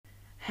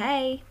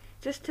Hey,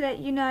 just to let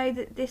you know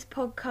that this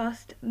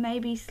podcast may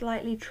be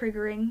slightly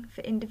triggering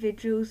for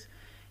individuals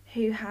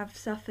who have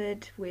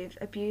suffered with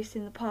abuse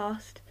in the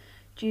past.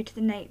 Due to the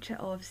nature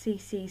of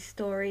CiCi's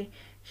story,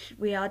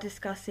 we are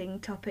discussing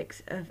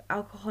topics of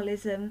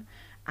alcoholism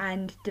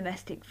and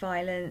domestic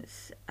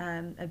violence,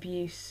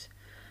 abuse,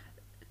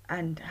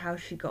 and how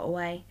she got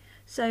away.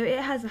 So it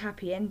has a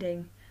happy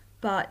ending,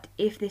 but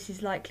if this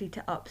is likely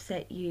to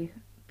upset you,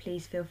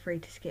 please feel free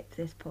to skip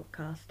this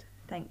podcast.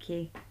 Thank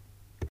you.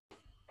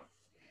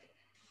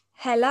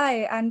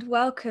 Hello and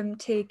welcome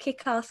to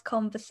Kick-Ass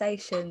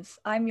Conversations.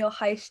 I'm your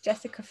host,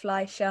 Jessica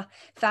Fleischer,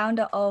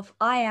 founder of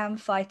I Am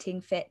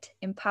Fighting Fit,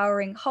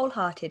 empowering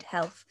wholehearted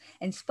health,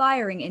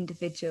 inspiring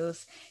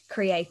individuals,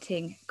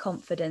 creating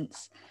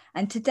confidence.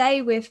 And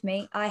today with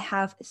me, I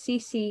have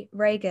CiCi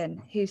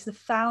Reagan, who's the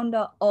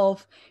founder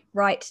of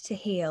Right to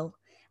Heal.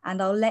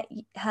 And I'll let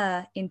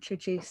her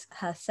introduce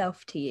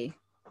herself to you,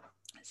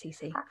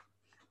 CiCi.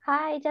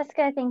 Hi,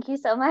 Jessica. Thank you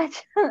so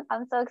much.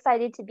 I'm so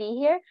excited to be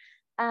here.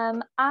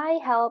 I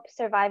help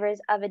survivors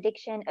of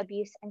addiction,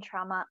 abuse, and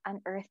trauma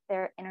unearth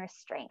their inner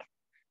strength.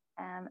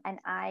 And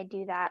I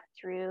do that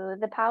through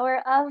the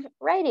power of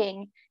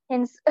writing,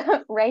 hence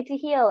Right to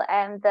Heal,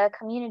 and the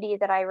community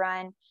that I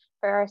run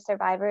for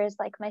survivors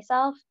like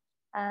myself,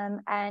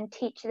 and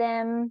teach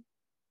them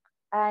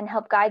and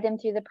help guide them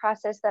through the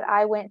process that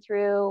I went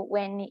through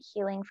when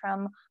healing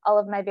from all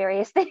of my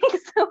various things,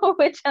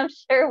 which I'm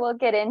sure we'll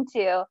get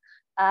into.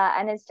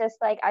 And it's just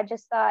like, I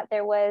just thought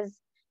there was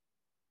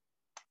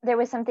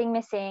something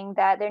missing,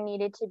 that there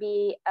needed to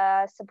be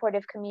a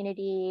supportive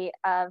community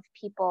of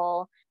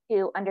people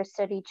who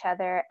understood each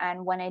other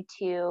and wanted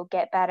to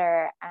get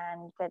better,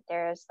 and that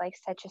there's like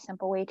such a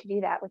simple way to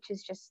do that, which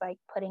is just like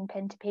putting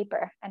pen to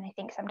paper. And I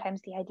think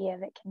sometimes the idea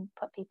of it can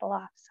put people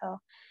off. So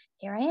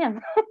here I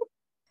am.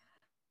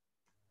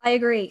 I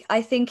agree.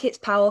 I think it's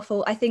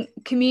powerful. I think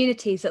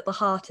community is at the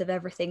heart of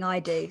everything I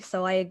do.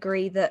 So I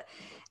agree that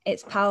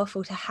it's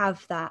powerful to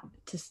have that,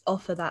 to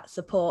offer that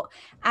support.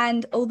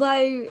 And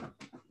although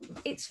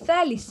it's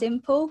fairly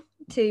simple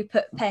to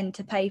put pen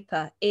to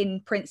paper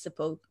in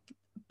principle,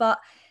 but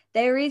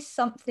there is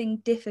something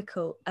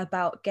difficult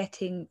about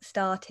getting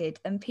started,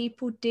 and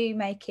people do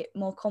make it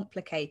more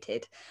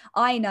complicated.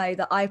 I know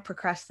that I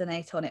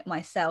procrastinate on it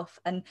myself,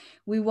 and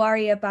we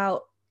worry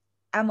about,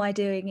 am I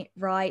doing it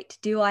right?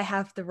 Do I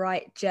have the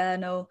right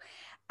journal?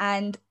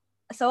 And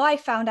so I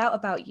found out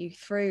about you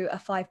through a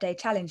 5-day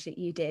challenge that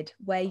you did,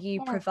 where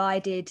you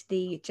provided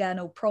the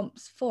journal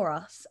prompts for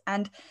us,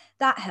 and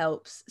that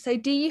helps. So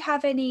do you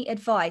have any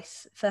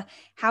advice for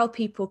how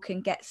people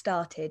can get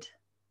started?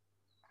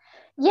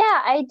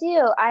 Yeah, I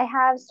do. I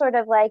have sort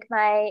of like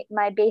my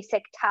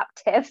basic top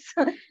tips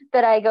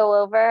that I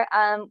go over,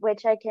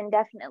 which I can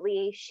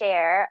definitely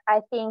share.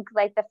 I think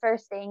like the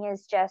first thing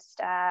is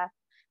just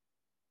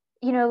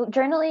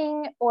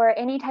journaling or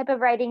any type of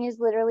writing is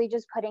literally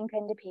just putting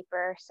pen to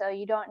paper. So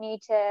you don't need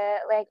to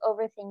like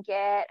overthink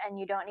it, and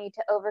you don't need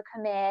to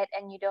overcommit,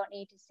 and you don't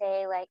need to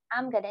say like,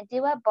 I'm going to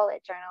do a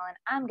bullet journal, and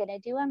I'm going to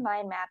do a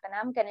mind map, and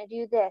I'm going to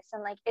do this.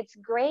 And like, it's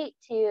great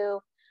to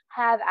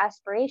have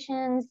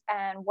aspirations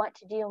and want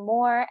to do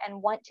more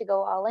and want to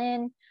go all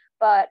in.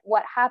 But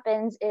what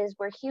happens is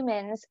we're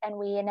humans, and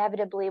we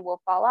inevitably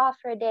will fall off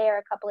for a day or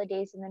a couple of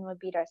days, and then we'll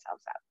beat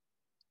ourselves up.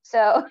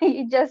 So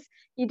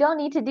you don't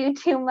need to do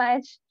too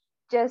much.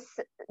 Just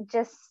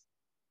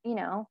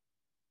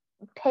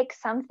pick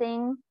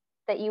something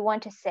that you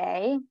want to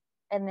say,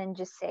 and then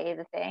just say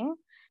the thing.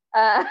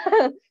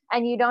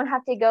 And you don't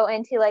have to go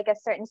into like a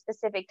certain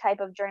specific type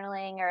of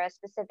journaling, or a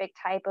specific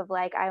type of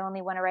like, I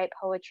only want to write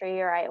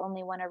poetry, or I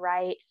only want to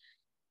write,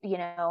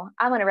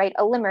 I want to write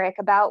a limerick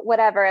about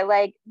whatever.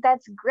 Like,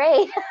 that's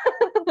great.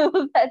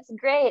 That's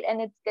great.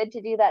 And it's good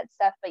to do that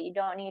stuff, but you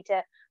don't need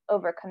to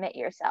overcommit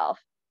yourself.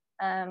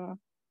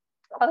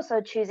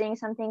 Also choosing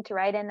something to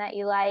write in that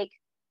you like.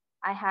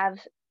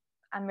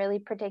 I'm really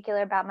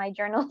particular about my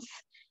journals,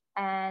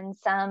 and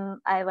some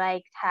I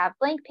like to have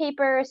blank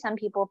paper. Some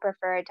people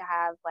prefer to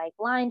have like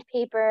lined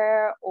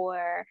paper,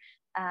 or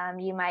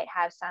you might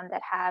have some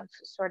that have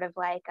sort of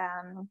like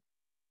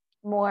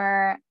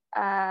more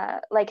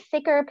like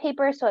thicker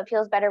paper, so it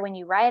feels better when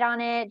you write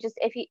on it. Just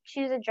if you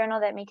choose a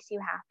journal that makes you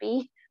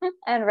happy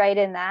and write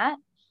in that.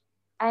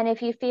 And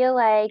if you feel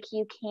like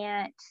you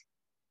can't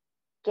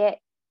get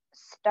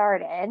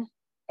started,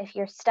 if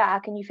you're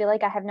stuck and you feel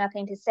like I have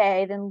nothing to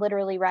say, then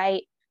literally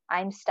write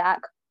I'm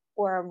stuck,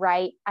 or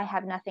write I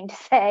have nothing to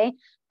say,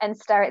 and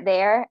start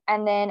there.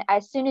 And then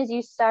as soon as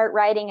you start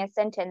writing a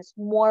sentence,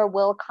 more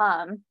will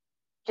come.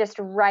 Just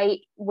write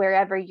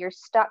wherever you're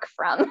stuck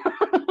from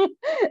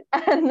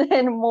and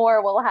then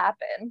more will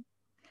happen.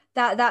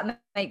 That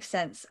makes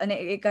sense, and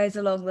it goes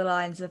along the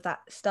lines of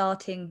that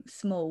starting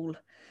small,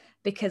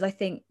 because I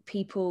think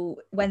people,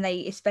 when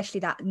they, especially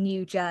that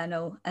new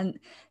journal, and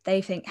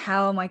they think,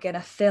 how am I going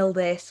to fill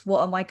this?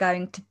 What am I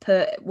going to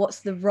put? What's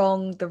the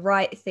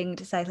right thing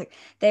to say? Like,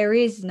 there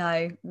is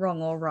no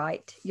wrong or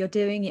right. You're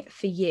doing it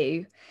for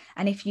you.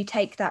 And if you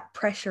take that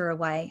pressure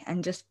away,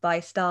 and just by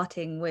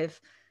starting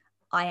with,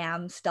 I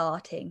am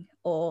starting,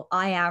 or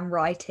I am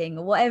writing,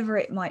 or whatever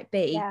it might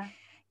be, Yeah.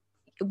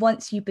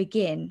 once you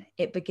begin,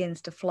 it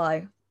begins to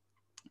flow.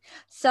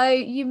 So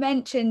you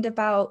mentioned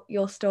about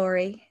your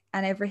story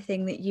and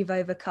everything that you've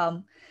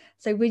overcome.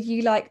 So would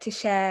you like to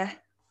share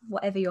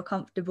whatever you're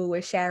comfortable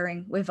with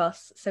sharing with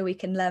us so we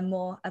can learn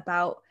more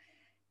about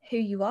who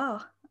you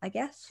are, I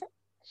guess?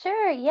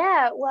 Sure.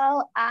 Yeah.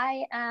 Well,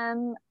 I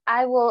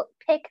will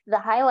pick the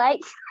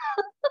highlights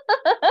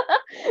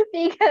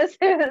because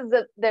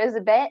there's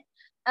a bit.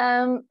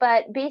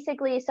 But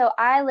basically, so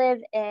I live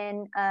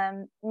in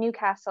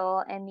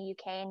Newcastle in the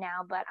UK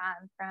now, but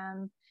I'm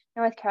from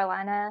North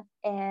Carolina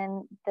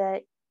in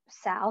the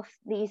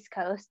the East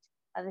Coast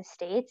of the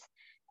States,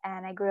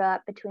 and I grew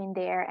up between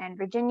there and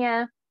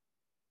Virginia.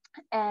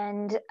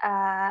 And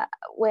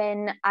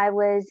when I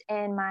was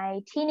in my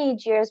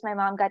teenage years, my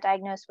mom got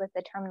diagnosed with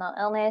a terminal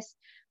illness,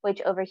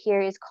 which over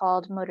here is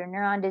called motor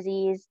neuron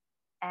disease.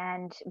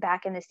 And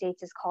back in the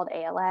States is called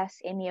ALS,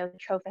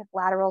 amyotrophic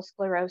lateral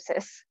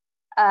sclerosis,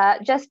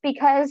 just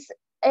because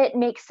it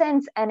makes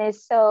sense and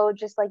is so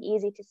just like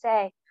easy to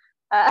say.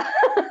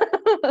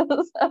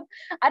 So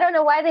I don't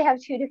know why they have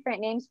two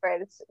different names for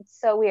it. It's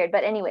so weird.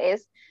 But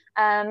anyways,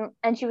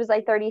 and she was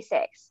like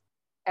 36.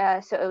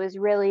 So it was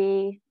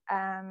really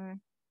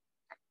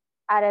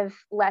out of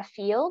left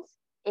field.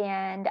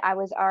 And I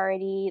was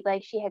already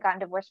like, she had gotten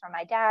divorced from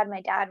my dad.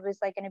 My dad was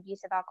like an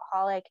abusive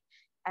alcoholic.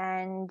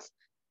 And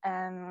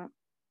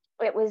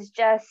it was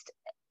just,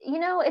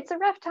 it's a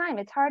rough time.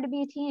 It's hard to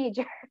be a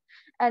teenager.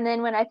 And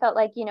then when I felt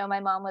like, my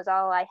mom was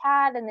all I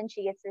had, and then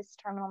she gets this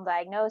terminal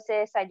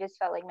diagnosis, I just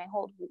felt like my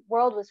whole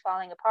world was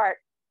falling apart.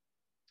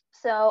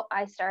 So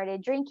I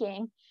started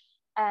drinking,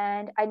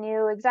 and I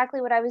knew exactly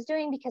what I was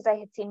doing because I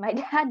had seen my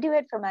dad do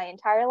it for my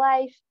entire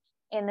life.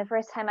 And the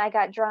first time I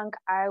got drunk,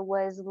 I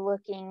was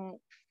looking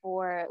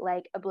for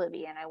like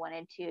oblivion. I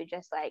wanted to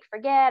just like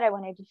forget. I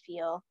wanted to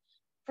feel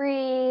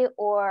free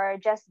or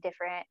just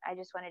different. I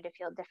just wanted to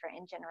feel different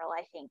in general,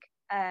 I think.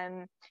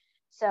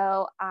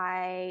 So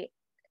I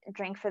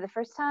drank for the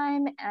first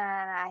time, and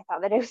I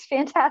thought that it was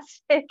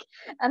fantastic.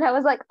 And I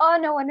was like, oh,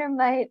 no wonder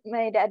my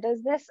dad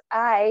does this.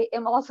 I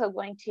am also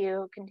going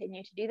to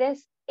continue to do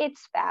this.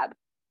 It's fab.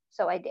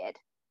 So I did.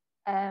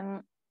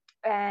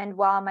 And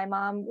while my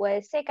mom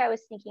was sick, I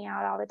was sneaking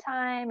out all the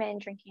time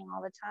and drinking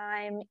all the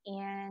time.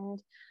 And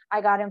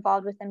I got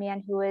involved with a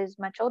man who was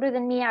much older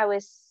than me. I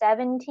was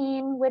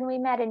 17 when we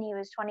met, and he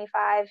was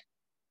 25.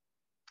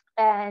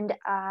 And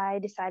I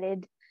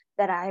decided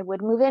that I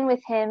would move in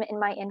with him in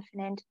my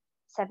infinite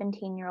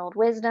 17-year-old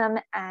wisdom.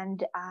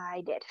 And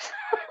I did.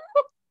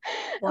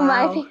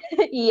 Wow.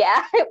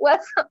 Yeah, it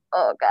was,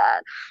 oh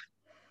God.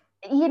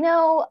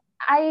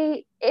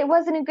 It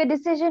wasn't a good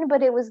decision,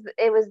 but it was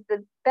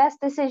the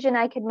best decision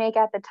I could make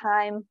at the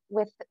time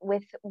with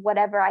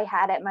whatever I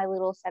had at my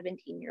little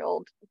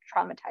 17-year-old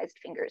traumatized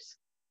fingers.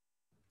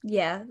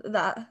 Yeah,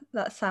 that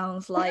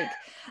sounds like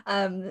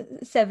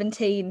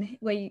 17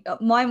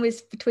 mine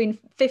was between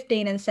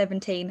 15 and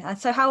 17.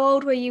 So how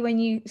old were you when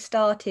you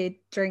started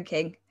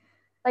drinking?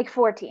 Like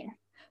 14.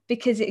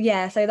 Because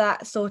yeah, so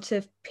that sort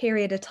of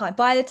period of time,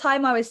 by the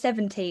time I was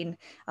 17,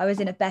 I was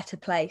in a better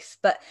place.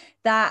 But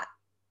that,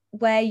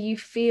 where you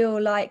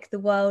feel like the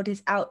world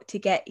is out to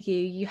get you,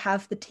 you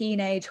have the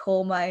teenage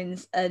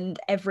hormones and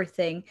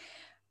everything,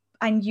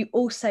 and you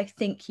also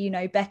think you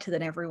know better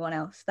than everyone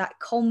else. That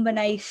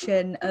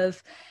combination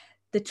of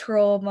the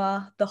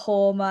trauma, the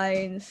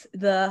hormones,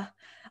 the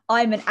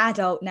I'm an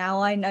adult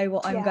now, I know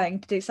what I'm Yeah. going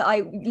to do.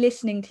 So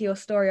listening to your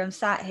story, I'm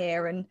sat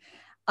here and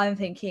I'm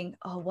thinking,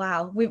 oh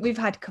wow, we've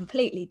had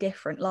completely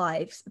different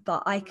lives,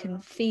 but I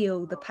can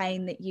feel the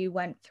pain that you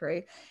went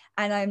through.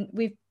 And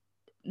we've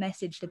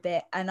messaged a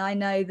bit, and I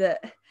know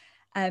that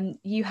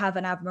you have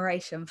an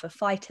admiration for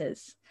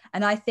fighters.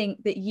 And I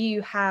think that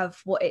you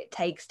have what it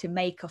takes to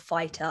make a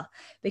fighter,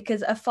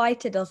 because a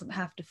fighter doesn't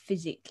have to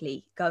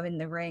physically go in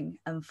the ring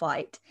and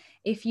fight.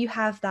 If you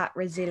have that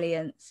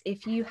resilience,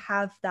 if you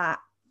have that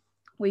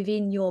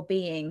within your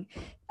being,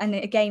 and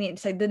again,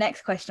 so the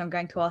next question I'm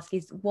going to ask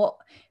is, what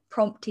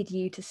prompted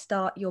you to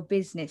start your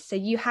business? So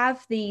you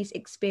have these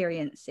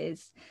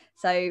experiences.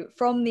 So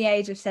from the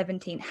age of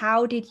 17,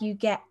 how did you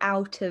get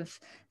out of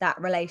that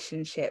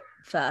relationship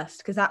first?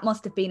 Because that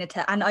must have been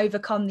and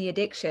overcome the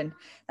addiction.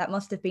 That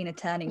must have been a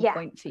turning Yeah.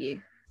 point for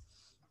you.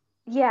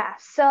 Yeah.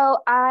 So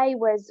I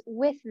was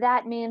with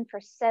that man for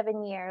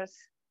 7 years.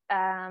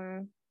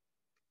 And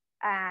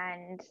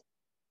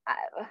I,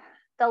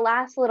 the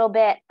last little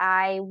bit,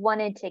 I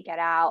wanted to get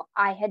out.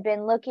 I had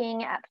been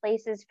looking at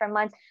places for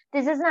months.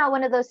 This is not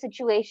one of those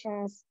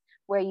situations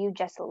where you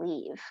just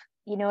leave.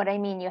 You know what I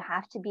mean? You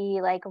have to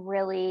be like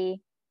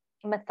really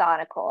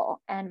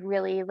methodical and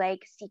really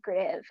like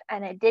secretive.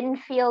 And it didn't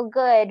feel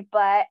good,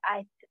 but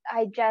I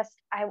had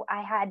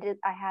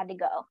to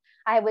go.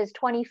 I was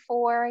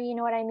 24, you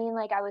know what I mean?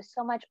 Like I was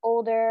so much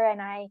older,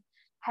 and I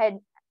had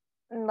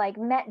like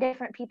met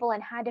different people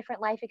and had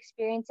different life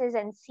experiences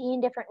and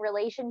seen different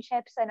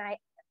relationships, and I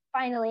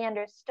finally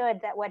understood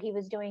that what he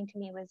was doing to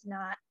me was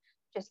not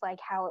just like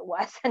how it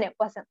was, and it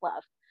wasn't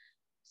love.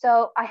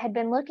 So I had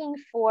been looking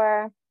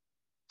for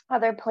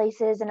other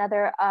places and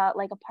other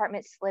like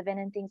apartments to live in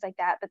and things like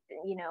that, but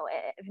you know,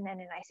 in a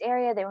nice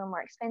area. They were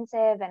more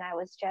expensive, and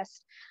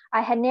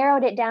I had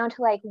narrowed it down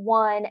to like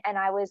one, and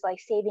I was like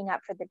saving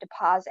up for the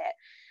deposit.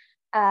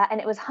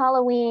 And it was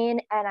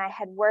Halloween, and I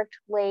had worked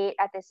late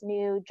at this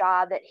new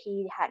job that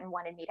he hadn't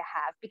wanted me to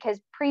have, because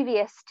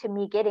previous to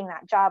me getting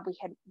that job, we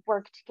had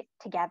worked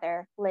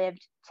together,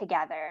 lived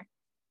together,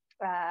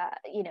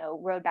 you know,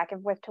 rode back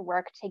and forth to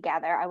work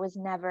together. I was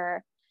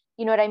never,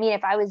 you know what I mean?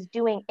 If I was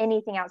doing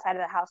anything outside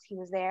of the house, he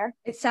was there.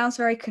 It sounds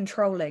very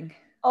controlling.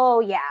 Oh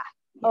yeah.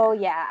 Yeah. Oh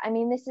yeah. I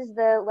mean, this is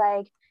the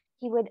like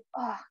he would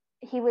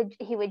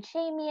he would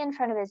shame me in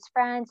front of his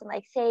friends and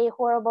like say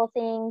horrible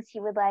things. He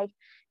would like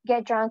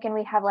get drunk, and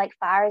we'd have like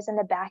fires in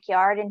the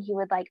backyard, and he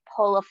would like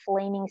pull a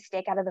flaming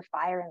stick out of the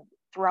fire and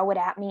throw it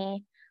at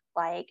me.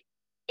 Like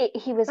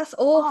he was That's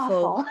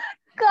awful. awful.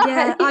 God,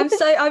 Yeah,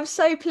 I'm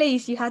so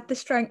pleased you had the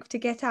strength to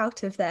get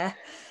out of there.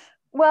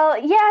 well,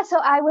 yeah, so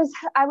I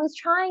was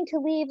trying to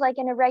leave like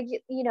in a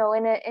you know,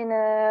 in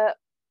a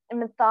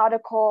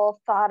methodical,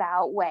 thought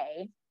out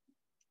way.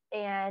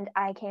 And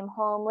I came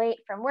home late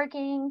from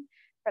working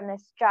from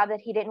this job that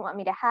he didn't want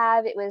me to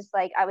have. It was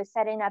like I was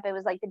setting up, it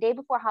was like the day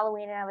before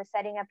Halloween, and I was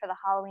setting up for the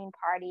Halloween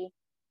party.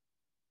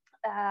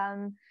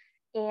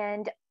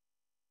 And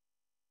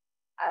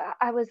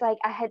I was like,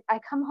 I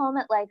come home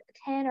at like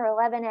 10 or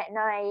 11 at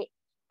night,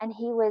 and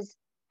he was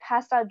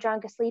passed out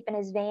drunk asleep in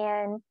his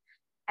van,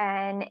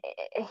 and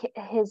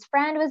his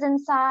friend was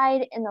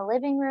inside in the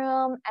living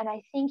room, and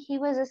I think he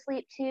was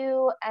asleep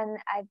too, and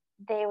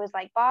there was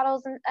like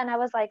bottles, and I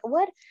was like,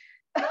 what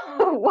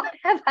what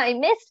have I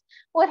missed?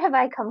 What have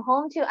I come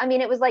home to? I mean,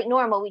 it was like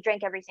normal. We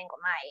drank every single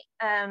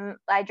night.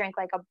 I drank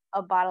like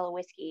a bottle of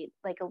whiskey,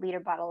 like a liter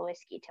bottle of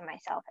whiskey to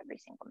myself every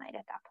single night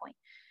at that point.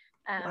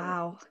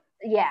 Wow.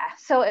 Yeah,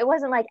 so it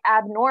wasn't like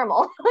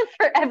abnormal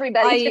for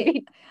everybody to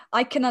be.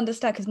 I can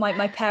understand, because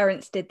my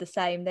parents did the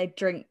same. They'd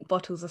drink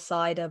bottles of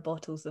cider,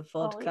 bottles of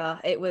vodka.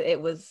 Oh, yeah.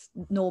 It was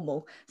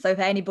normal. So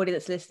for anybody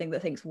that's listening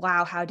that thinks,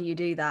 wow, how do you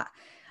do that?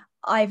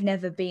 I've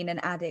never been an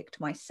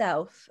addict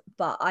myself,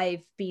 but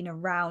I've been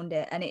around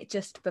it, and it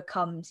just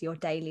becomes your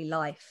daily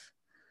life.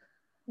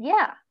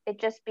 Yeah, it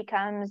just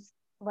becomes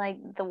like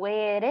the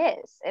way it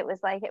is. It was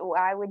like,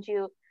 why would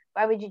you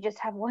just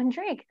have one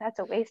drink? That's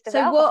a waste of So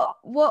alcohol.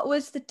 what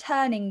was the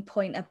turning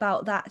point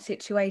about that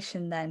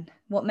situation then?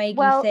 What made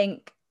you Well,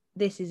 think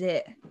this is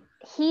it?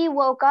 he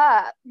woke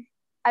up.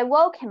 I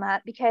woke him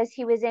up because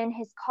he was in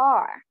his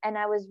car, and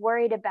I was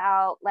worried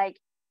about like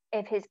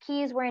if his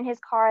keys were in his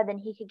car, then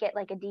he could get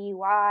like a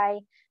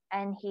DUI,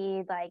 and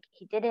he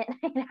didn't.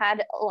 He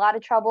had a lot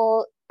of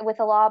trouble with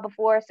the law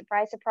before,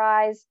 surprise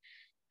surprise.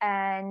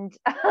 And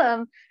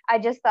I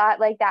just thought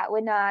like that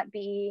would not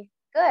be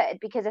good,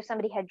 because if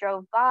somebody had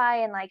drove by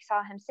and like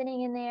saw him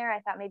sitting in there,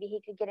 I thought maybe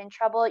he could get in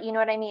trouble. You know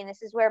what I mean?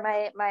 This is where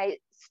my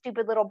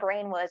stupid little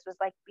brain was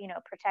like, you know,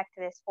 protect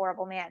this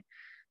horrible man.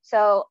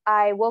 So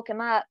I woke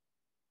him up,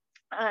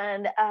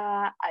 and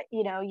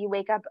you know, you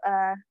wake up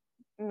a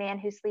man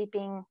who's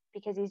sleeping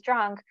because he's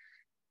drunk,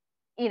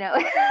 you know.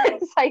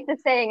 It's like the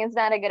saying, it's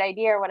not a good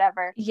idea or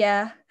whatever.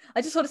 Yeah,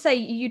 I just want to say,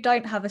 you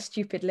don't have a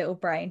stupid little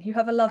brain. You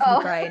have a lovely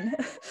Oh, brain.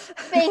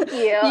 thank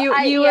you.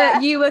 You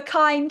Yeah. you were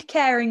kind,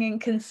 caring, and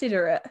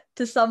considerate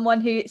to someone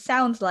who it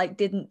sounds like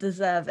didn't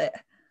deserve it.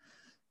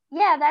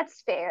 Yeah,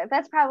 that's fair.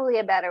 That's probably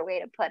a better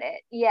way to put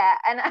it. Yeah.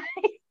 And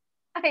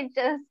I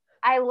just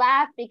I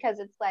laugh because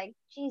it's like,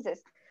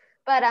 Jesus.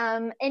 But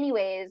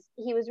anyways,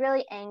 he was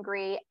really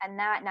angry, and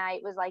that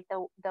night was like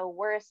the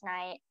worst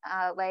night.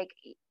 Like,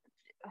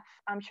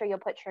 I'm sure you'll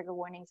put trigger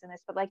warnings in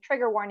this, but like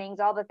trigger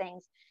warnings, all the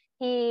things.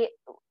 He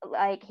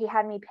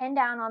had me pinned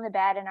down on the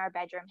bed in our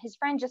bedroom. His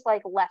friend just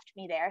like left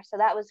me there, so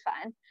that was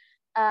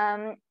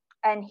fun.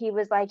 And he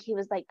was like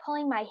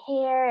pulling my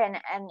hair, and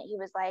he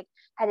was like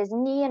had his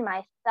knee in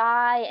my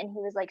thigh, and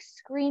he was like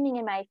screaming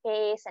in my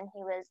face, and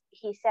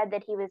he said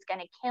that he was going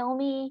to kill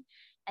me,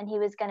 and he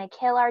was going to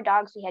kill our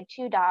dogs. We had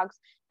 2 dogs,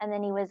 and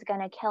then he was going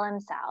to kill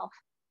himself.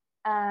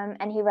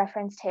 And he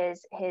referenced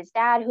his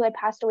dad, who had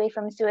passed away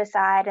from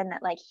suicide, and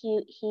that like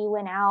he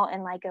went out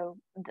in like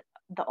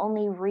the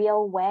only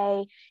real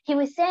way. He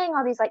was saying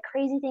all these like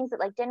crazy things that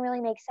like didn't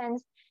really make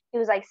sense. He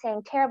was like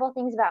saying terrible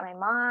things about my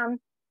mom.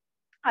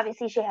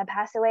 Obviously, she had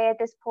passed away at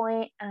this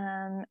point,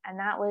 and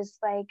that was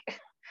like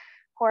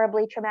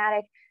horribly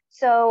traumatic.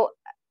 So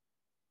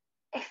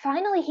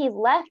finally he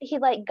left. He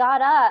like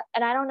got up,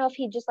 and I don't know if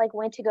he just like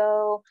went to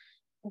go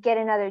get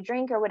another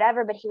drink or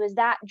whatever, but he was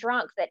that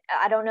drunk that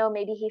I don't know,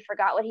 maybe he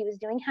forgot what he was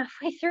doing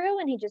halfway through,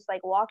 and he just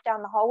like walked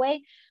down the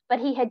hallway. But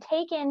he had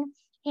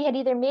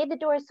either made the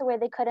doors to where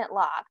they couldn't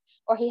lock,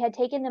 or he had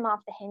taken them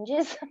off the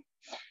hinges.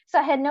 So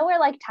I had nowhere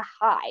like to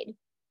hide.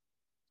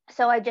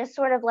 So I just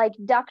sort of like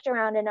ducked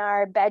around in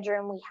our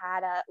bedroom. We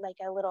had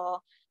a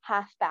little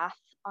half bath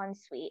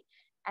ensuite,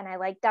 and I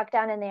like ducked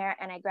down in there,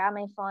 and I grabbed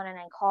my phone and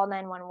I called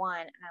 911,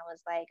 and I was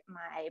like,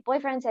 my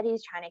boyfriend said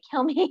he's trying to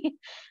kill me.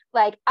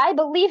 Like, I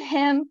believe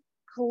him.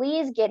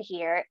 police get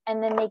here.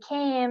 And then they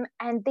came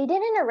and they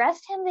didn't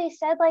arrest him. They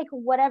said like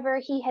whatever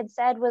he had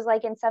said was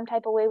like in some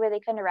type of way where they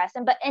couldn't arrest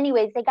him. But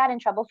anyways, they got in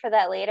trouble for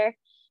that later,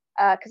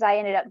 because I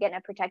ended up getting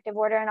a protective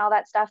order and all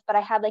that stuff. But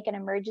I had like an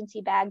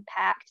emergency bag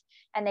packed,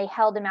 and they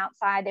held him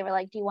outside. They were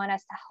like, do you want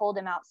us to hold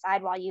him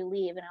outside while you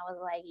leave? And I was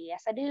like,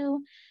 yes, I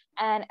do.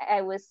 And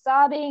I was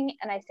sobbing,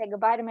 and I said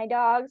goodbye to my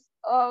dogs.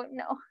 Oh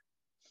no.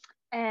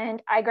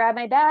 And I grabbed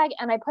my bag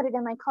and I put it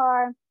in my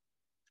car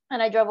and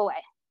I drove away.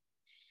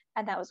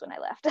 And that was when I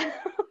left.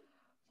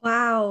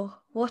 Wow,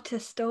 what a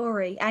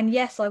story. And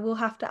yes, I will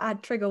have to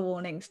add trigger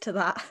warnings to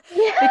that.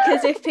 Yeah.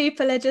 Because if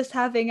people are just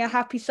having a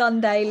happy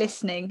Sunday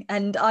listening,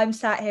 and I'm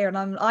sat here and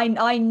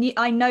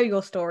I know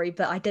your story,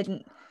 but I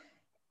didn't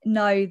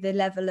know the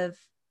level of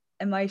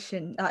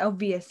emotion.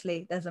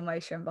 Obviously there's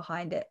emotion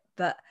behind it,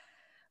 but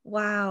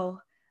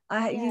wow.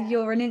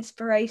 You're an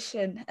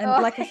inspiration. And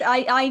like I said,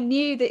 I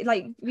knew that,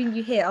 like, when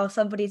you hear, oh,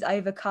 somebody's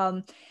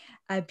overcome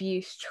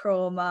abuse,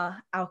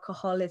 trauma,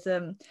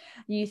 alcoholism,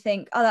 you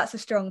think, oh, that's a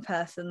strong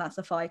person, that's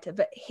a fighter.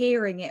 But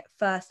hearing it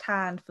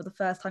firsthand for the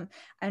first time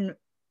and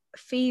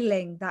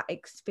feeling that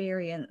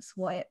experience,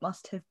 what it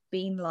must have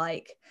been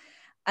like.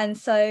 And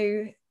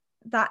so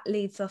that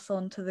leads us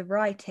on to the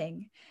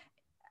writing,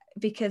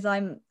 because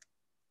I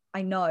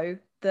know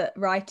that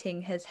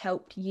writing has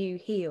helped you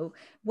heal.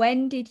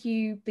 When did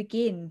you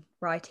begin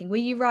writing? Were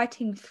you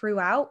writing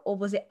throughout, or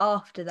was it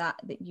after that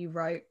you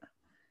wrote?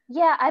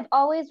 Yeah, I've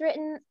always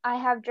written. I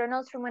have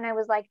journals from when I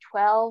was like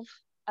 12,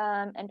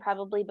 and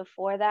probably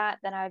before that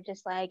I've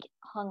just like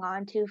hung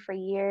on to for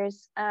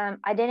years.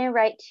 I didn't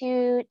write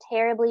too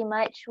terribly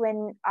much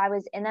when I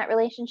was in that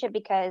relationship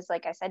because,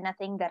 like I said,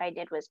 nothing that I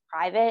did was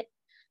private.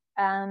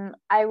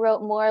 I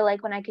wrote more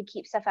like when I could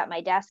keep stuff at my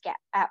desk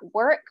at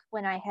work,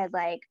 when I had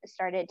like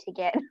started to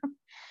get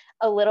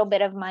a little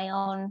bit of my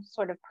own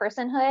sort of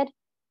personhood.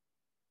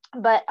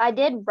 But I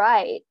did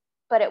write,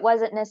 but it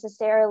wasn't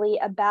necessarily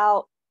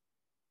about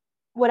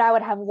what I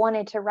would have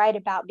wanted to write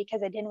about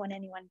because I didn't want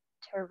anyone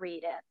to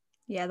read it.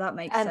 Yeah, that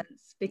makes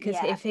sense, because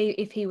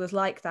if he was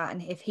like that,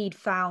 and if he'd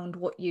found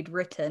what you'd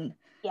written,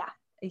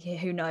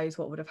 who knows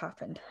what would have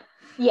happened.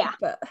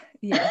 But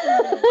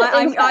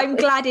I'm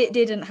glad it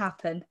didn't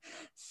happen.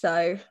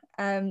 So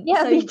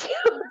me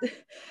too.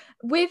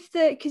 With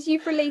because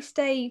you've released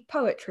a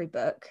poetry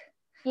book,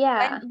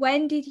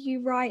 when did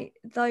you write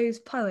those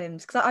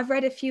poems? Because I've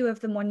read a few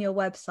of them on your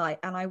website,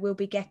 and I will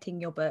be getting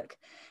your book.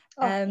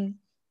 And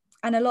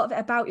a lot of it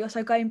about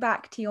so going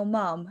back to your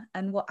mum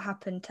and what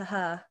happened to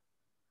her,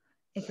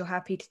 if you're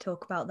happy to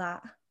talk about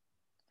that.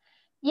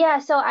 Yeah,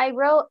 so I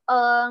wrote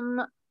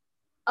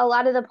a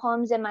lot of the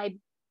poems in my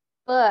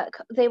book.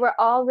 They were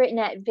all written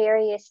at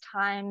various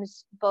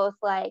times, both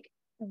like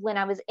when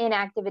I was in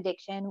active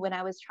addiction, when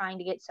I was trying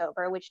to get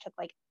sober, which took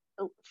like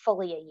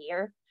fully a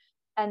year,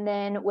 and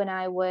then when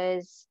I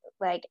was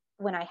like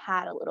when I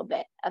had a little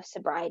bit of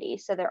sobriety.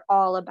 So they're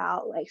all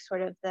about like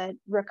sort of the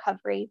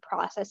recovery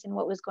process and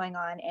what was going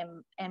on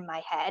in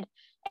my head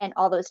and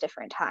all those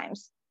different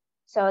times.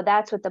 So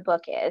that's what the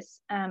book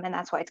is, and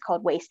that's why it's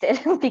called Wasted,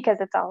 because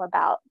it's all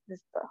about the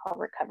whole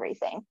recovery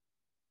thing.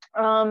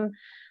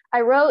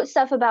 I wrote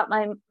stuff about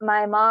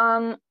my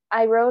mom.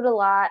 I wrote a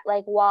lot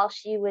like while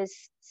she was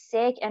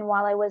sick and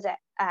while I was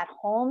at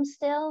home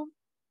still.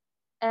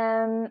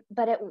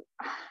 But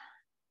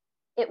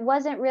it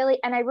wasn't really,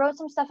 and I wrote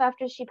some stuff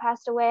after she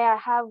passed away. I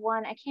have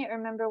one, I can't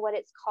remember what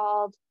it's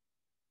called.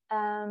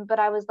 But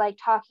I was like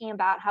talking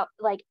about how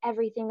like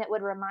everything that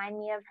would remind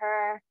me of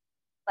her.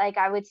 Like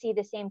I would see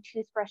the same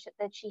toothbrush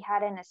that she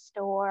had in a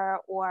store,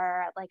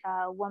 or like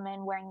a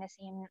woman wearing the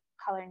same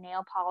color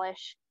nail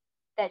polish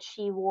that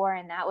she wore,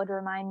 and that would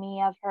remind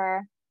me of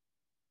her.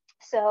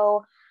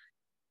 So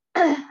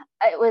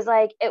it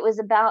was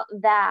about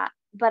that,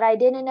 but I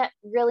didn't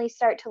really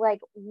start to like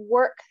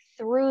work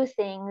through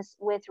things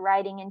with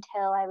writing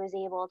until I was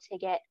able to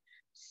get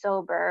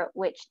sober,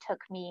 which took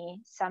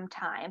me some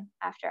time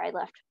after I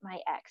left my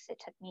ex. It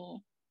took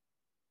me,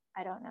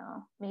 I don't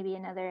know, maybe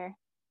another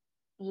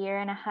year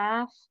and a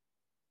half.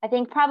 I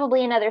think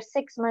probably another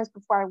 6 months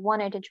before I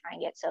wanted to try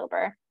and get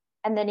sober,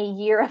 and then a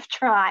year of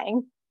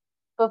trying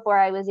before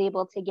I was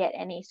able to get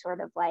any sort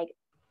of like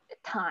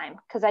time,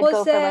 because I'd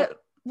go for like.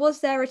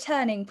 Was there a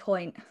turning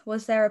point?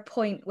 Was there a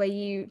point where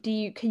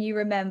can you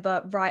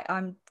remember, right,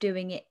 I'm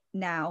doing it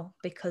now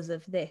because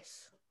of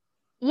this?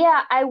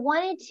 Yeah, I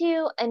wanted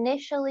to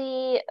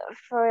initially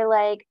for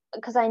like,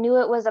 because I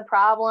knew it was a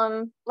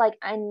problem. Like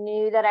I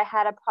knew that I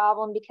had a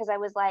problem because I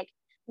was like,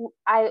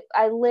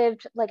 I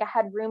lived like I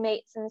had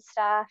roommates and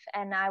stuff,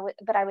 and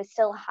but I was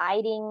still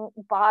hiding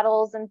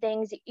bottles and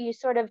things.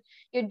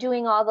 You're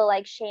doing all the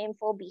like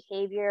shameful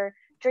behavior,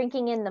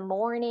 drinking in the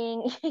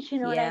morning. You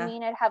know what I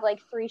mean? I'd have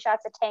like 3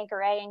 shots of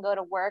Tanqueray and go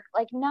to work.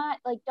 Like not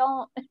like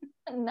don't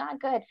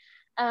not good.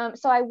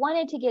 So I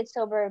wanted to get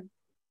sober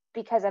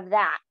because of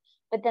that.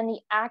 But then the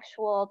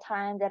actual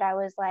time that I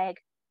was like,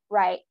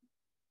 right,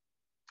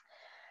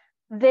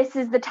 this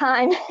is the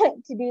time to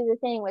do the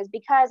thing, was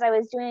because I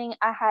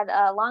had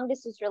a long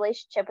distance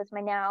relationship with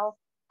my now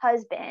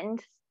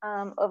husband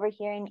over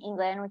here in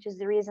England, which is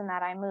the reason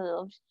that I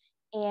moved.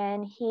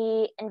 And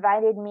he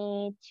invited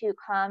me to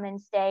come and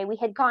stay. We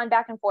had gone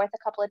back and forth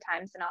a couple of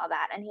times and all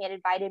that. And he had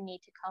invited me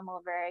to come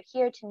over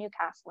here to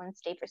Newcastle and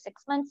stay for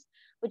 6 months,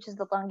 which is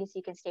the longest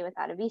you can stay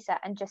without a visa,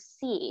 and just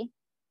see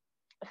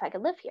if I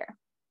could live here.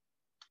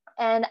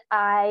 And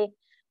I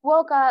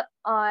woke up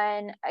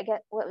on, I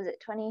guess, what was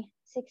it,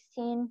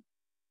 2016,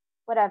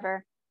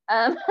 whatever,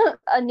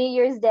 a New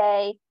Year's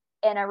Day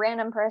in a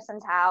random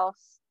person's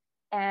house,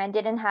 and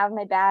didn't have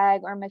my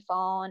bag or my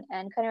phone,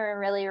 and couldn't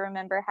really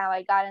remember how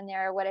I got in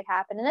there or what had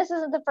happened. And this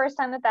isn't the first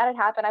time that had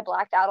happened. I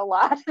blacked out a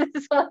lot.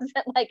 This wasn't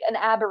like an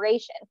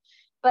aberration,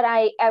 but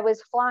I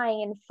was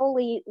flying in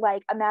fully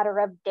like a matter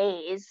of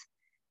days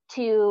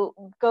to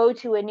go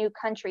to a new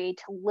country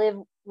to live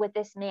with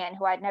this man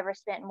who I'd never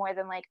spent more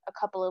than like a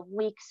couple of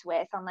weeks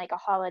with on like a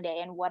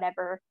holiday in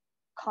whatever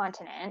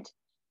continent.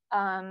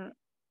 And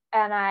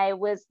I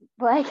was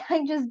like,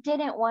 I just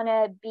didn't want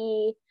to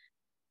be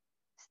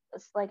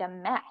like a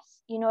mess,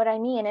 you know what I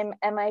mean?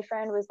 And my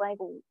friend was like,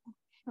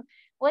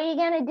 what are you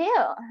gonna do?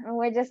 And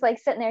we're just like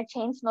sitting there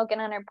chain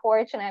smoking on our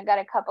porch, and I've got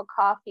a cup of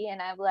coffee,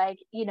 and I'm like,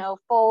 you know,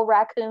 full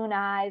raccoon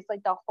eyes,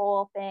 like the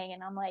whole thing.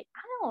 And I'm like,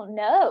 I don't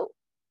know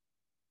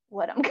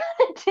what I'm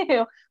gonna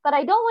do, but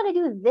I don't want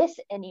to do this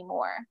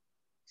anymore.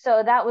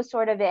 So that was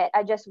sort of it.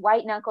 I just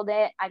white knuckled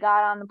it. I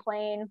got on the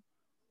plane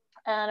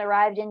and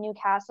arrived in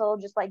Newcastle,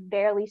 just like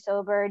barely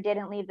sober,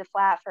 didn't leave the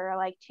flat for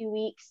like 2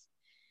 weeks,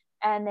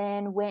 and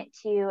then went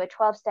to a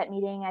 12-step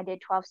meeting. I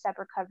did 12-step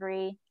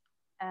recovery.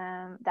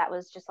 That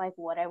was just like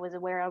what I was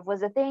aware of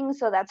was a thing.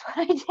 So that's what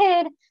I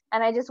did.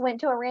 And I just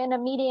went to a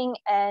random meeting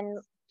and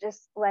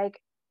just like,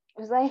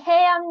 was like,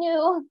 hey, I'm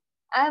new.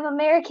 I'm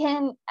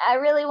American. I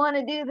really want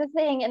to do the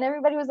thing. And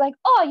everybody was like,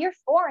 oh, you're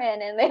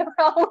foreign. And they were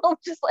all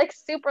just like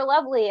super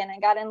lovely. And I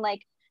got in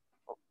like,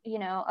 you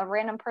know, a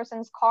random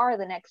person's car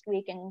the next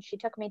week, and she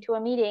took me to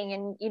a meeting,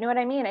 and you know what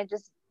I mean? I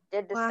just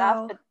did the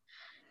stuff. But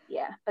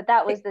yeah, but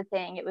that was the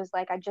thing. It was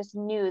like, I just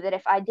knew that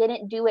if I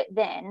didn't do it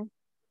then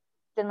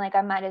like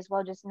I might as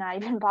well just not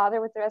even bother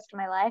with the rest of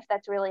my life.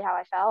 That's really how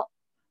I felt.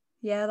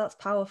 Yeah, that's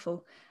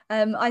powerful.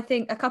 I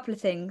think a couple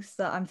of things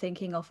that I'm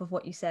thinking of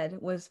what you said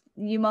was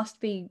you must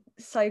be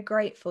so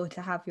grateful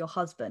to have your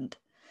husband,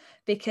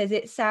 because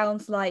it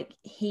sounds like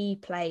he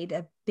played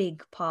a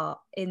big part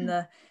in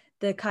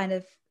the kind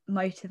of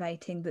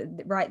motivating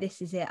that, right,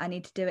 this is it, I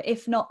need to do it.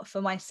 If not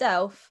for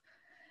myself,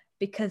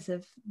 because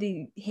of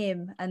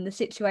him and the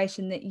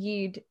situation that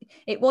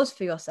it was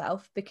for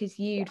yourself, because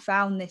you'd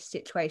found this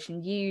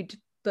situation, you'd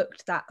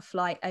booked that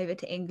flight over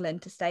to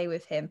England to stay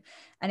with him,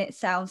 and it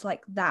sounds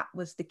like that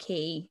was the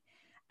key.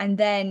 And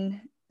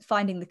then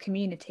finding the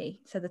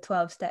community, so the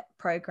 12-step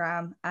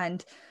program.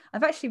 And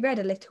I've actually read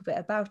a little bit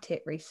about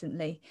it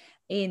recently,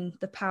 in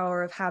The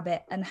Power of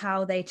Habit, and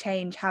how they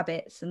change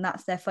habits, and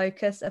that's their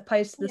focus,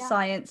 opposed to the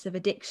science of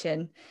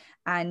addiction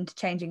and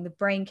changing the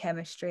brain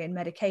chemistry and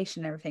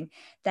medication and everything.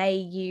 They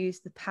use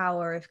the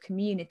power of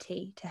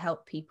community to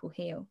help people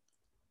heal.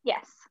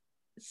 Yes.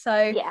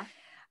 So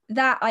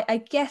that I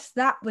guess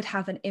that would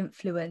have an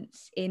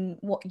influence in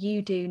what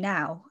you do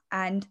now,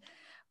 and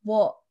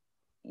what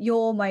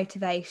your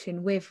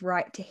motivation with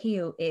Right to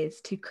Heal is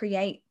to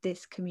create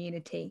this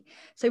community.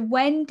 So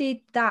when did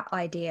that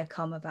idea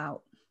come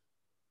about?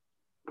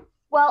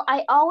 Well,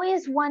 I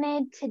always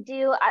wanted to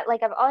do,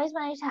 I've always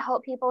wanted to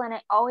help people, and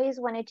I always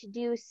wanted to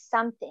do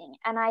something.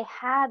 And I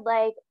had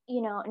like,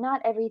 you know,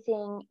 not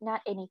anything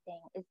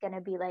is going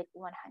to be like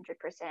 100%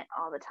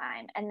 all the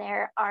time. And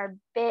there are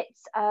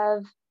bits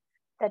of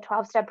the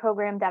 12-step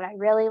program that I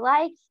really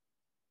liked,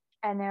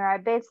 and there are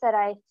bits that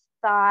I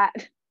thought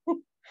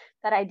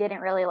that I didn't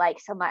really like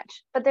so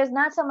much. But there's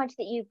not so much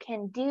that you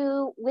can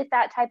do with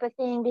that type of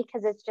thing,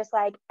 because it's just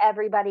like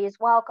everybody is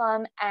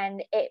welcome,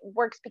 and it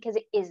works because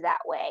it is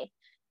that way.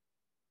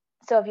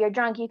 So if you're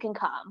drunk, you can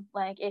come.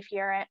 Like if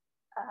you're an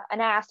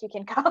ass, you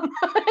can come.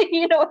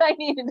 You know what I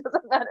mean? It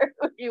doesn't matter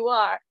who you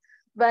are.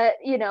 But,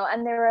 you know,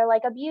 and there are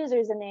like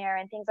abusers in there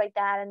and things like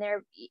that. And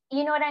there,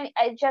 you know what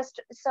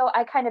so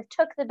I kind of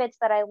took the bits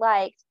that I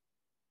liked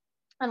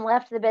and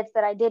left the bits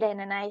that I didn't.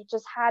 And I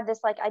just had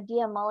this like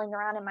idea mulling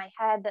around in my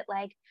head that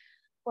like,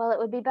 well, it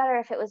would be better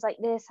if it was like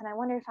this. And I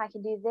wonder if I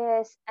could do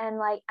this.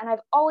 And I've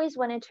always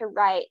wanted to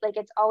write. Like,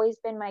 it's always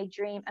been my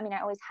dream. I mean,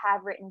 I always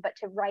have written, but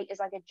to write is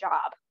like a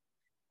job.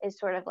 Is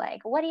sort of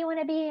like, what do you want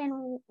to be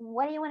and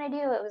what do you want to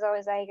do? It was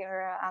always like,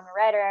 I'm a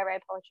writer, I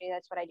write poetry,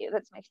 that's what I do,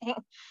 that's my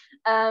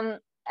thing.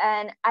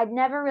 And I'd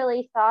never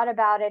really thought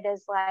about it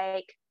as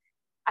like,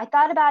 I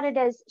thought about it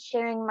as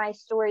sharing my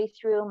story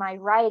through my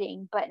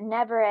writing, but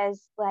never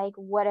as like,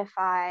 what if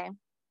I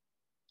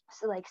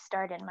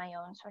started my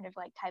own sort of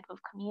like type of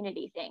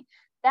community thing.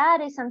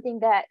 That is something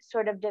that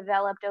sort of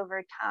developed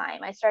over time.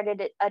 I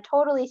started a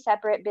totally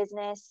separate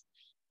business,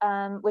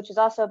 which is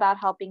also about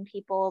helping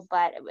people,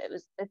 but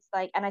it's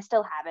like, and I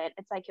still have it.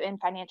 It's like in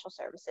financial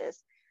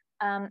services.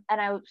 And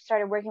I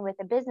started working with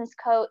a business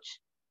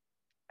coach,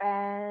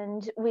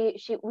 and we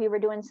were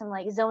doing some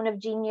like zone of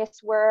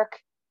genius work.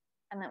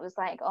 And it was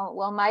like, oh,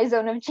 well, my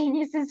zone of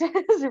genius is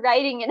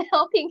writing and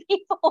helping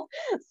people.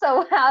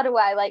 So how do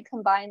I like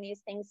combine these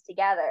things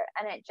together?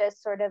 And it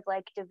just sort of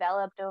like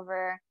developed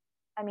over,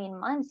 I mean,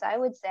 months, I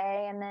would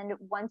say. And then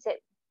once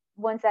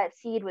that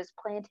seed was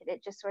planted,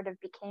 it just sort of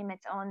became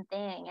its own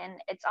thing. And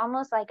it's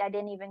almost like I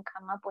didn't even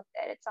come up with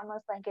it. It's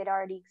almost like it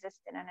already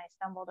existed and I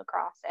stumbled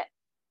across it.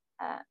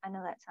 I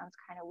know that sounds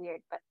kind of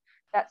weird, but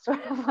that's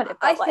sort of what it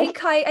felt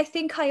like. I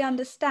think I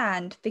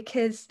understand,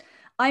 because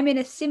I'm in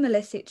a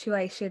similar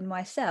situation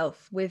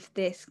myself with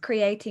this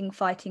creating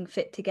Fighting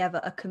Fit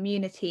Together, a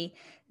community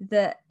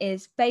that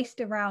is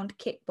based around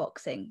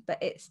kickboxing, but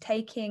it's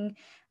taking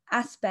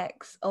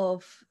aspects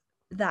of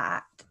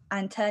that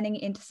and turning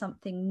it into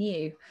something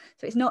new.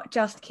 So it's not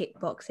just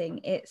kickboxing,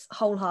 it's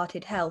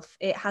wholehearted health.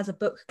 It has a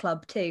book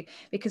club too,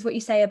 because what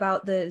you say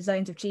about the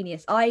zones of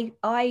genius,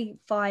 I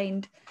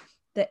find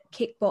that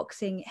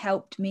kickboxing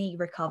helped me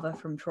recover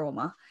from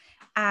trauma,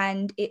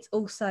 and it's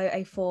also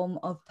a form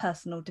of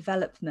personal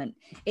development.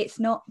 It's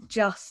not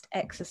just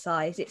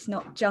exercise, it's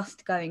not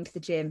just going to the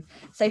gym.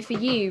 So for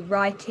you,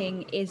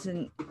 writing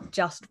isn't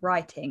just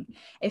writing.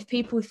 If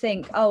people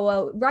think, oh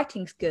well,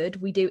 writing's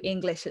good, we do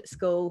English at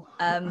school,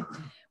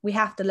 we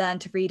have to learn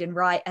to read and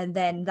write, and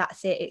then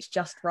that's it, it's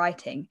just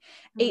writing.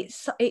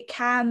 It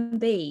can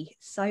be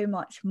so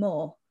much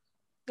more.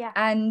 Yeah.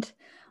 And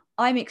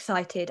I'm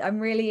excited. I'm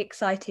really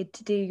excited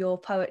to do your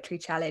poetry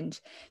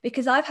challenge,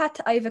 because I've had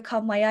to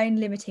overcome my own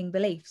limiting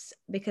beliefs,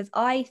 because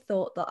I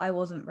thought that I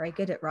wasn't very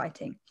good at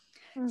writing.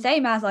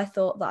 Same as I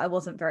thought that I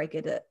wasn't very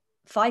good at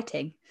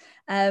fighting.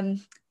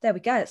 There we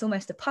go. It's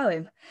almost a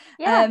poem.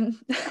 Yeah.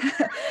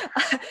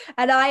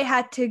 And I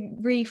had to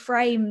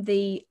reframe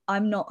the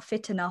I'm not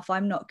fit enough,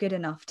 I'm not good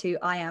enough, to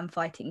I am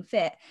fighting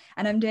fit.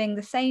 And I'm doing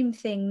the same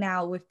thing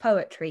now with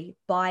poetry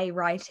by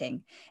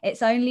writing.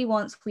 It's only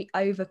once we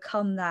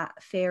overcome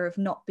that fear of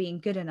not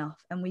being good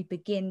enough and we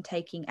begin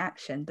taking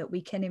action that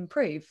we can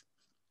improve.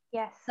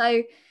 Yes.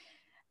 So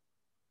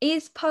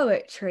is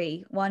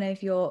poetry one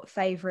of your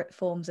favourite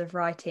forms of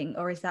writing,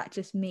 or is that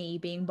just me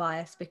being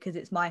biased because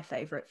it's my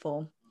favourite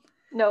form?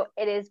 No,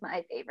 it is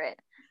my favorite.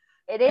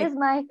 It is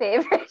my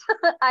favorite.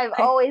 I've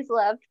always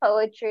loved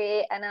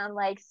poetry, and I'm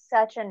like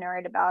such a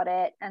nerd about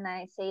it. And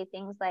I say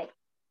things like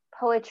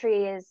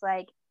poetry is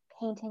like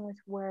painting with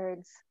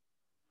words.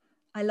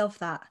 I love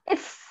that.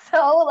 It's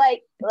so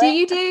like do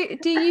you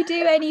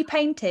do any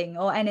painting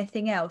or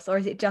anything else, or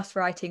is it just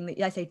writing? That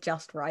I say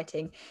just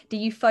writing. Do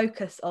you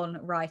focus on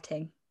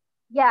writing?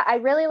 Yeah, I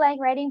really like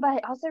writing, but I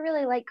also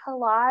really like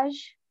collage,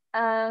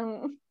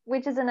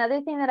 which is another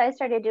thing that I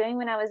started doing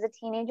when I was a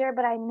teenager.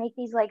 But I make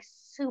these like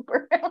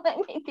super, I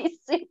make these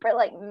super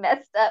like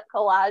messed up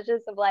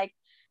collages of like,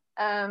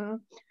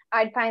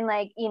 I'd find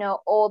like, you know,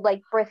 old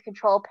like birth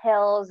control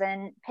pills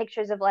and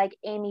pictures of like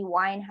Amy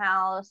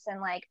Winehouse and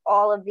like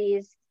all of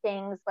these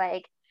things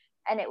like,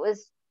 and it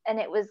was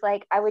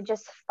like I would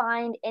just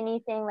find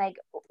anything like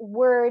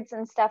words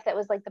and stuff that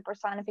was like the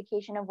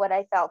personification of what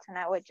I felt, and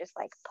I would just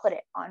like put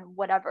it on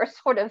whatever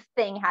sort of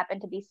thing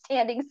happened to be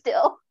standing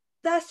still.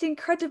 That's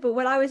incredible.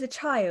 When I was a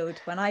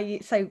child,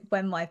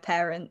 when my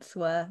parents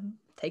were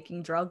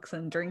taking drugs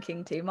and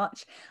drinking too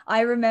much,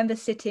 I remember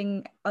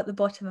sitting at the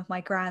bottom of my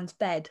grand's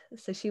bed.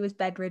 So she was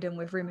bedridden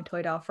with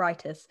rheumatoid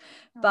arthritis,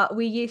 but I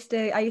used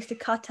to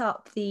cut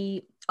up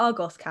the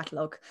Argos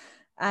catalogue,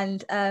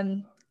 and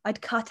I'd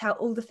cut out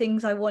all the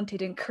things I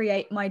wanted and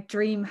create my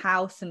dream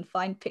house and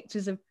find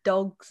pictures of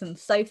dogs and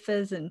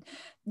sofas and,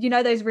 you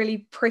know, those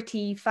really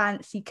pretty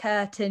fancy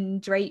curtain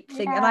drape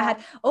things. And I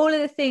had all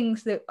of the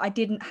things that I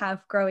didn't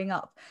have growing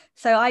up.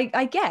 So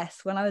I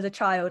guess when I was a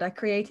child, I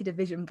created a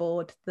vision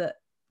board that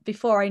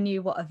before I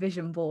knew what a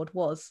vision board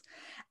was.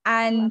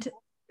 And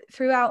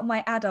throughout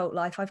my adult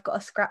life, I've got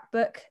a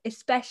scrapbook,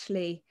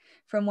 especially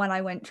from when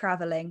I went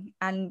traveling,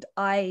 and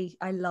I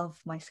love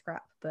my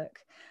scrapbook.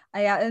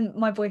 And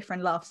my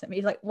boyfriend laughs at me.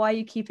 He's like, "Why are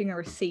you keeping a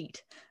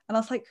receipt?" And I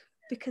was like,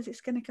 "Because it's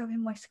going to go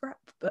in my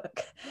scrapbook."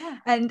 Yeah.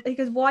 And he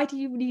goes, "Why do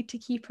you need to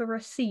keep a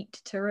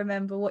receipt to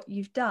remember what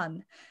you've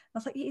done?" I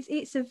was like,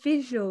 "It's a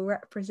visual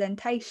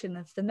representation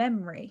of the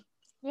memory."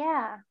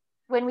 Yeah.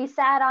 When we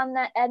sat on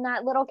that in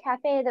that little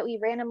cafe that we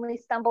randomly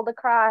stumbled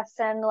across,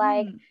 and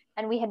like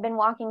and we had been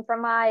walking for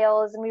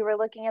miles and we were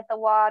looking at the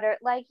water,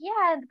 like,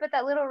 yeah, but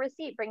that little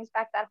receipt brings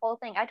back that whole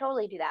thing. I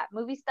totally do that.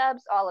 Movie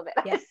stubs, all of it.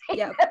 I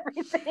save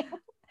everything.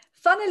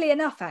 Funnily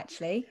enough,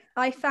 actually,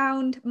 I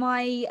found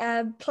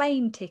my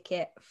plane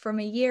ticket from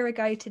a year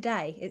ago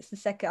today. It's the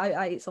second.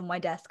 It's on my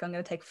desk. I'm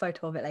going to take a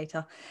photo of it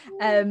later.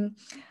 It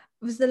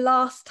was the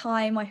last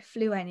time I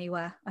flew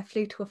anywhere. I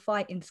flew to a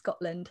fight in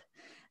Scotland,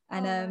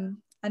 and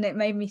it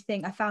made me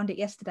think. I found it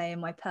yesterday in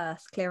my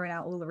purse, clearing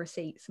out all the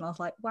receipts, and I was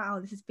like,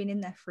 "Wow, this has been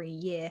in there for a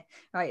year.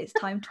 Right, it's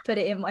time to put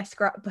it in my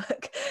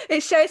scrapbook."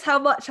 It shows how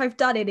much I've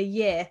done in a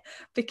year,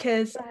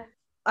 because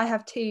I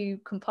have two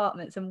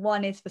compartments, and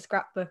one is for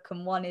scrapbook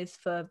and one is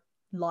for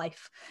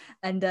life,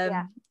 and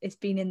Yeah. it's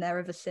been in there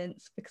ever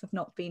since because I've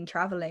not been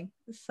traveling,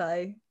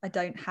 so I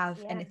don't have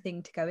Yeah.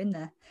 anything to go in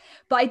there.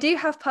 But I do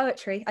have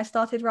poetry. I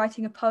started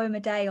writing a poem a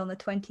day on the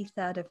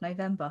 23rd of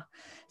November,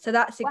 so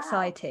that's Wow.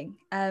 exciting.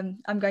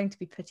 I'm going to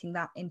be putting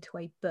that into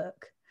a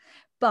book,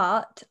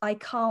 but I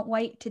can't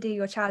wait to do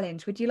your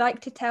challenge. Would you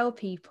like to tell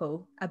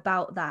people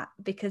about that?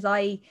 Because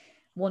I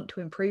want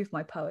to improve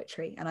my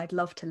poetry and I'd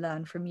love to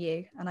learn from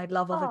you, and I'd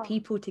love other Oh,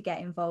 people to get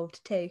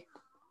involved too.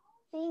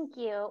 thank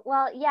you.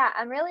 Well, yeah,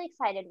 I'm really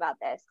excited about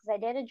this because I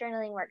did a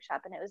journaling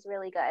workshop and it was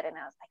really good. And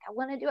I was like, I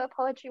want to do a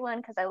poetry one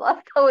because I love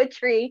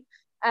poetry.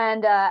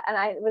 And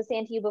I was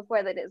saying to you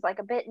before that it's like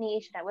a bit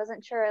niche and I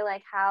wasn't sure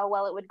like how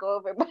well it would go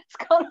over, but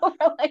it's gone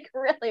over like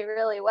really,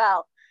 really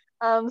well.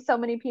 So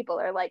many people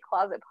are like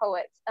closet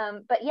poets.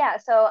 But yeah,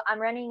 so I'm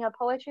running a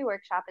poetry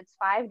workshop. It's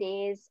 5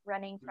 days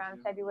running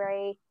from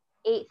February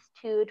 8th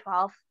to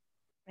 12th,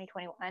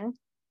 2021.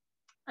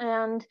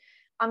 And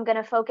I'm going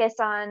to focus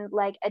on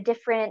like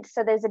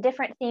so there's a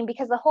different theme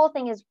because the whole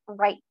thing is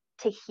write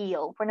to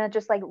heal. We're not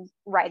just like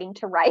writing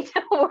to write,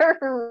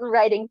 we're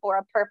writing for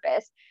a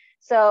purpose.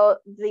 So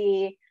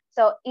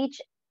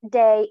each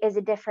day is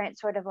a different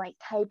sort of like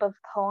type of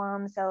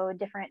poem. So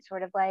different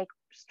sort of like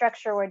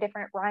structure or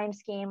different rhyme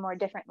scheme or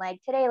different like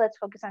today, let's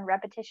focus on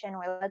repetition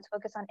or let's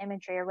focus on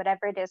imagery or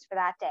whatever it is for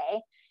that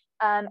day.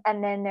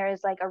 And then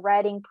there's like a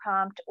writing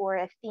prompt or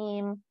a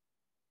theme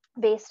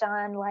based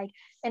on like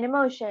an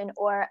emotion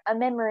or a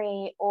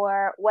memory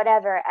or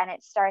whatever, and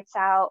it starts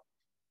out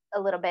a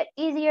little bit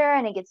easier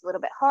and it gets a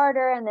little bit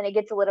harder and then it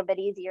gets a little bit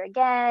easier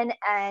again,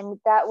 and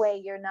that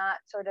way you're not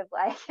sort of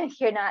like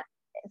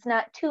it's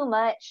not too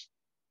much,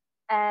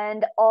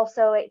 and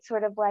also it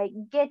sort of like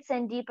gets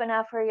in deep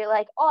enough where you're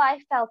like, oh,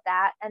 I felt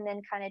that, and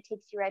then kind of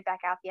takes you right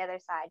back out the other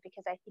side,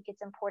 because I think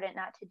it's important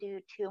not to do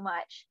too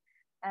much.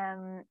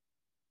 um,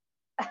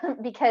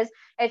 because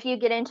if you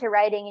get into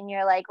writing and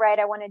you're like, right,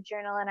 I want to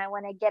journal and I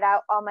want to get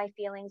out all my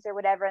feelings or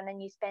whatever, and then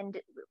you spend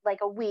like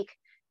a week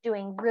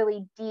doing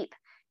really deep,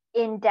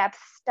 in-depth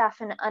stuff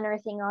and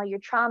unearthing all your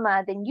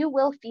trauma, then you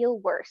will feel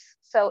worse.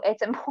 So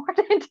it's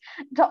important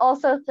to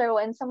also throw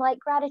in some like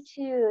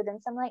gratitude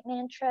and some like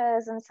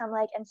mantras and some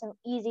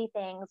easy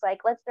things, like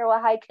let's throw a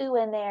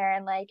haiku in there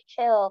and like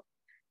chill.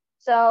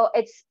 So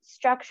it's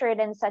structured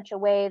in such a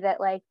way that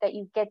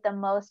you get the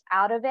most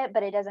out of it,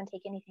 but it doesn't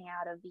take anything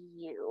out of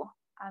you.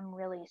 I'm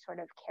really sort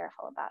of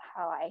careful about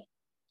how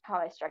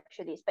I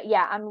structure these. But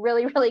yeah, I'm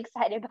really, really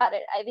excited about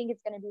it. I think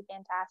it's going to be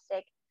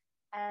fantastic.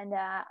 And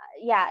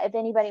yeah, if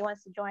anybody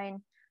wants to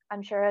join,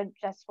 I'm sure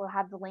Jess will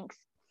have the links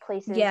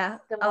places. Yeah,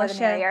 The more the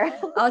merrier.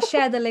 I'll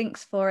share the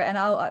links for it, and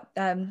I'll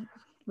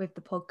with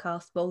the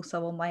podcast, but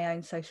also on my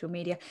own social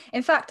media.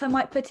 In fact, I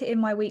might put it in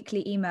my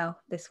weekly email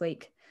this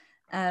week,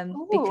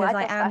 because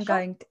I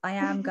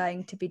am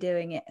going to be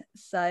doing it.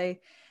 So,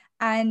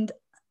 and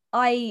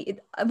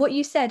what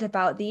you said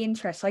about the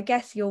interest, I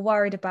guess you're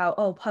worried about,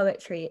 oh,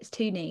 poetry, it's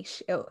too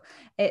niche.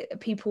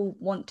 People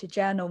want to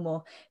journal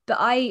more. But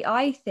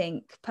I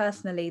think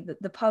personally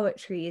that the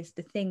poetry is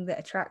the thing that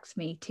attracts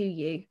me to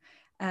you.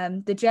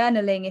 The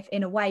journaling, if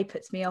in a way,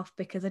 puts me off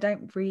because I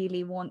don't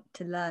really want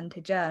to learn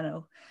to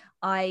journal.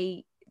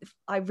 I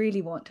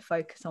really want to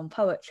focus on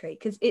poetry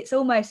because it's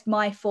almost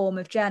my form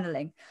of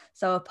journaling.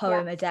 So a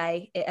poem a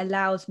day, it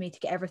allows me to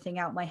get everything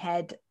out my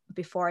head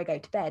before I go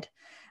to bed.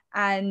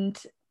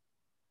 And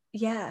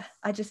yeah,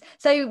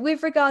 so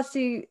with regards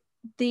to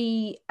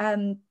the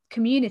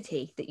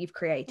community that you've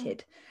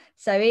created,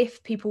 so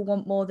if people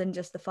want more than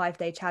just the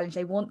 5-day challenge,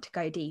 they want to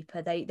go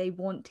deeper, they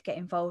want to get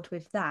involved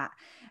with that,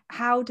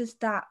 how does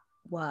that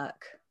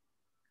work?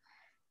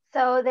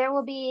 So there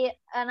will be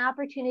an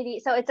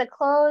opportunity. So it's a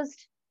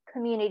closed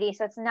community,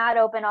 so it's not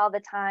open all the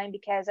time,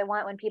 because I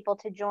want when people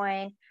to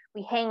join,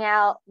 we hang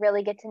out,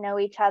 really get to know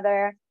each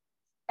other,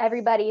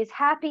 everybody's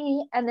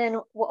happy, and then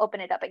we'll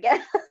open it up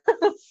again.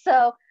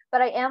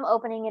 But I am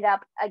opening it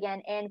up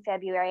again in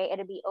February.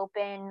 It'll be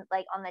open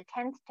like on the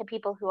 10th to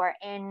people who are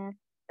in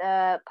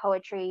the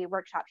poetry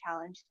workshop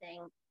challenge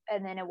thing,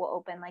 and then it will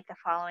open like the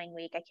following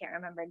week. I can't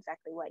remember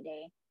exactly what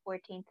day.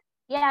 14th.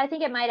 Yeah, I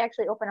think it might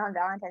actually open on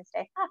Valentine's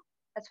Day.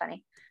 That's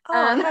funny.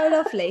 Oh, how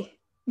lovely.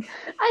 I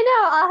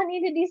know, I'll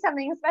need to do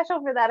something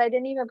special for that. I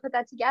didn't even put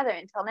that together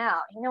until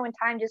now. You know, when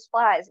time just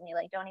flies and you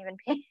like don't even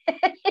pay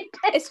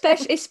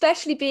attention.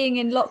 Especially being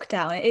in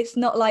lockdown, it's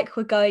not like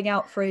we're going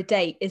out for a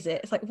date, is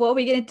it? It's like, what are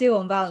we going to do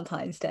on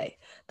Valentine's Day?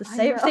 The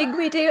same thing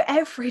we do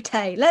every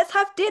day. Let's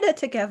have dinner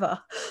together.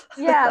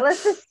 Yeah,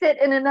 let's just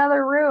sit in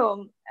another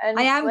room. And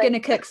I am going to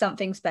cook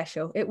something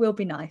special. It will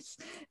be nice,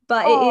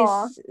 but it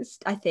is.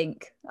 I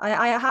think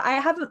I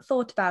haven't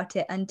thought about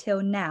it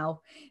until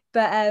now,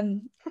 but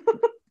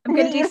I'm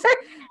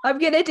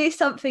gonna do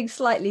something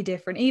slightly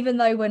different, even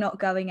though we're not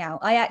going out.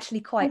 I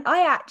actually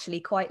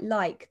quite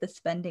like the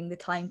spending the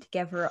time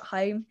together at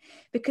home,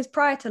 because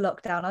prior to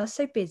lockdown I was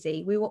so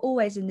busy. We were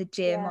always in the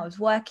gym. I was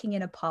working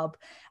in a pub,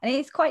 and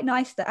it's quite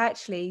nice that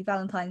actually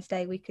Valentine's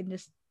Day we can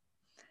just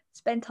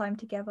spend time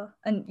together,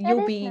 and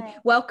you'll be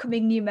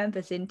welcoming new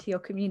members into your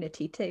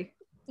community too.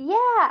 Yeah,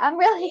 I'm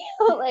really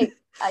like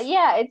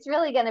Yeah, it's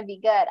really going to be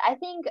good. I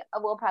think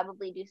we'll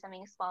probably do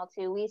something small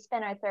too. We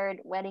spent our third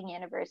wedding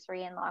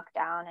anniversary in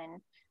lockdown,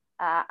 and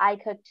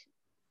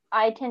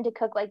I tend to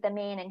cook like the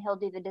main, and he'll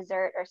do the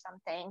dessert or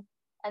something.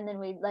 And then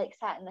we like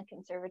sat in the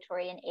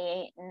conservatory and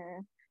ate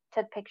and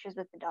took pictures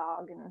with the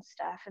dog and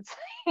stuff. It's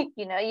like,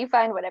 you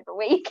find whatever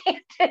way you can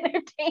to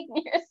entertain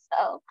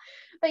yourself.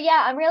 But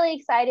yeah, I'm really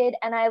excited.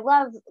 And I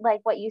love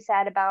like what you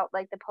said about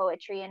like the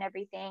poetry and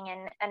everything,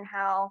 and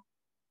how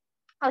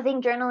I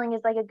think journaling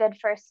is like a good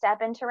first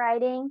step into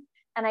writing.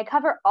 And I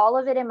cover all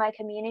of it in my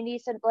community.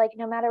 So like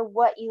no matter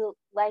what you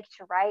like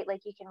to write,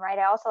 like you can write.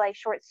 I also like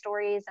short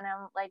stories, and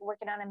I'm like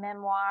working on a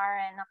memoir,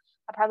 and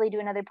I'll probably do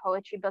another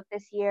poetry book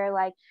this year.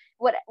 Like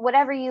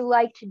whatever you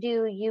like to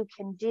do, you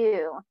can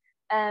do.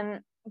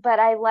 But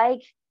I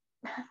like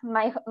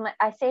my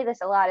I say this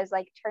a lot, is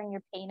like turn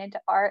your pain into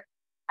art.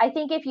 I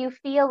think if you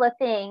feel a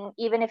thing,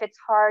 even if it's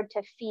hard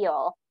to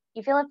feel,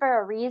 you feel it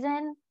for a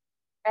reason.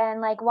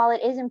 And like while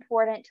it is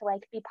important to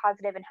like be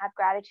positive and have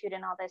gratitude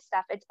and all this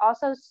stuff, it's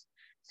also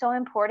so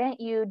important.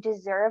 You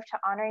deserve to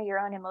honor your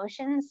own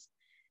emotions,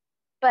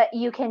 but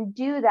you can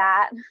do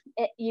that.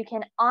 You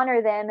can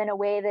honor them in a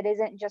way that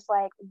isn't just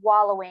like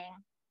wallowing,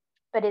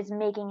 but is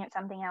making it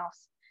something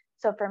else.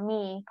 So for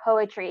me,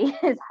 poetry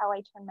is how I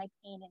turn my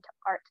pain into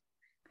art.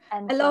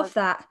 And I so love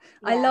that.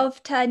 I yeah,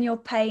 love turn your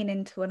pain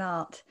into an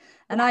art.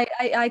 And yeah,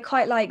 I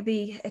quite like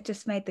it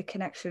just made the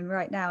connection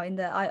right now in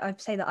that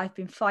I'd say that I've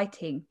been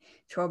fighting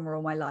trauma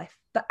all my life,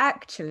 but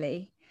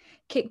actually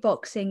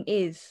kickboxing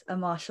is a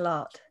martial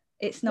art.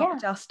 It's not yeah.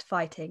 just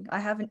fighting.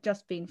 I haven't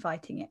just been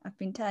fighting it. I've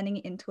been turning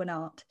it into an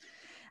art.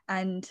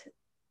 And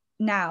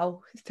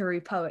now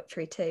through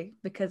poetry too,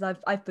 because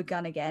I've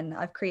begun again.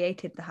 I've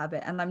created the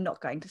habit and I'm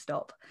not going to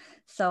stop.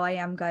 So I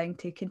am going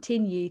to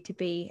continue to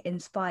be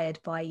inspired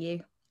by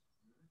you.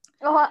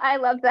 Oh, I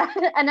love that.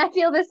 And I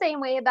feel the same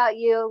way about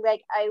you.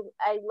 Like I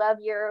love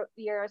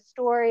your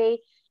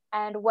story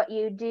and what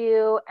you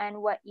do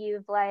and what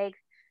you've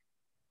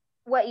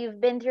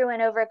been through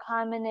and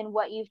overcome, and then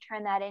what you've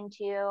turned that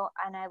into.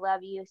 And I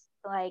love you.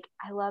 Like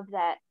I love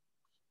that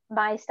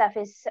my stuff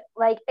is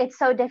like it's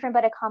so different,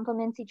 but it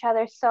complements each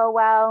other so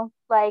well.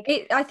 Like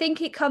I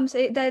think it comes.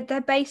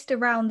 They're based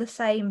around the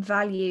same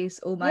values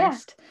yeah,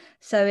 almost.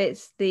 So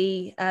it's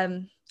the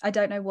I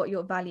don't know what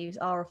your values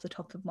are off the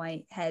top of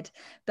my head,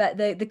 but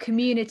the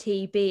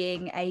community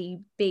being a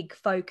big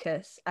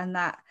focus, and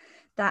that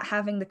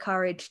having the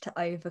courage to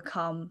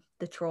overcome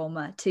the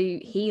trauma, to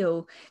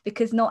heal,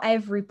 because not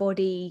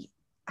everybody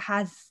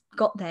has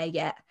got there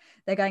yet.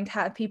 They're going to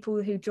have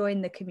people who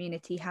join the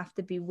community have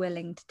to be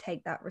willing to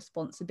take that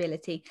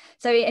responsibility.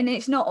 So, and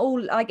it's not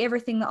all like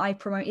everything that I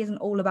promote isn't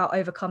all about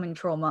overcoming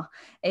trauma.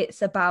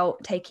 It's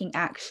about taking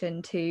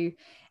action to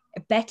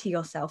better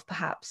yourself,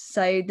 perhaps.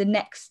 So the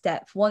next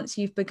step, once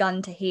you've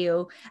begun to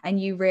heal and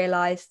you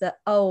realize that,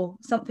 oh,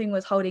 something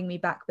was holding me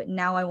back, but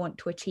now I want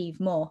to achieve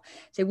more.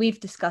 So we've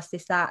discussed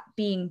this, that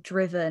being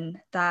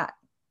driven, that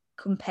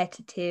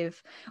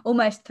competitive,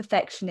 almost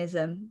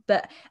perfectionism,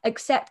 but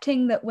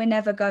accepting that we're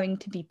never going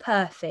to be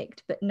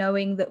perfect, but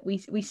knowing that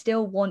we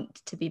still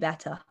want to be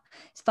better.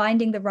 It's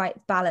finding the right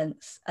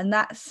balance. And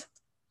that's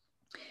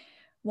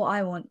what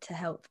I want to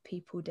help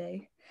people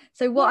do.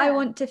 So what I yeah.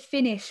 want to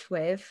finish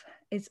with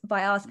is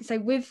by asking, so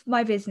with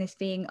my business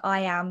being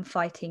I Am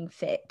Fighting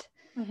Fit,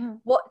 Mm-hmm.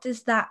 what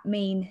does that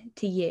mean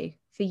to you,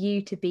 for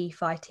you to be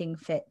fighting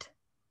fit?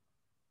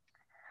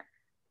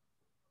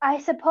 I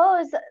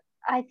suppose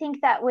I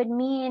think that would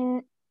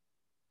mean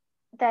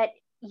that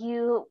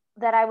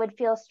that I would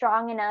feel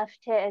strong enough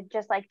to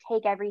just like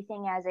take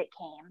everything as it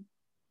came.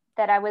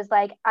 That I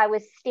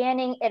was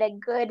standing in a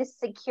good,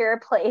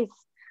 secure place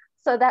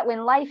so that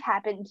when life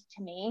happened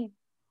to me,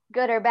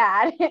 good or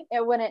bad,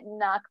 it wouldn't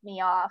knock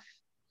me off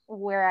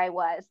where I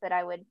was, that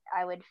I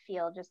would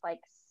feel just like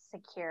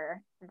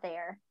secure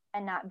there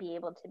and not be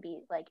able to be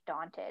like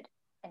daunted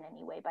in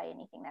any way by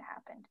anything that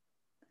happened.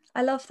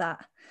 I love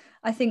that.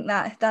 I think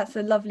that that's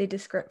a lovely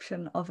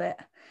description of it.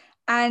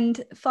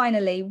 And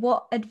finally,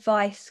 what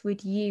advice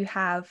would you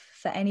have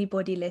for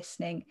anybody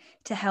listening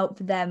to help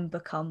them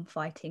become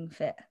fighting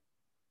fit?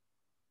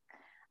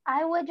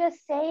 I would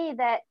just say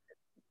that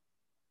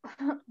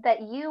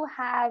that you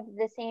have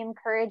the same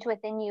courage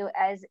within you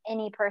as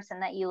any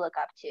person that you look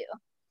up to.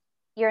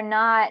 You're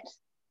not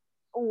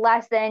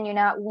less than, you're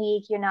not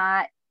weak, you're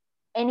not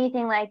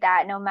anything like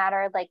that, no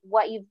matter like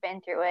what you've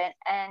been through it.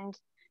 And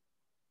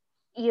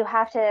you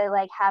have to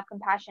like have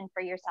compassion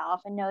for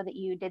yourself and know that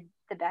you did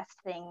the best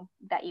thing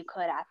that you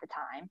could at the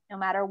time, no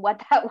matter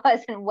what that was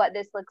and what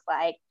this looks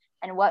like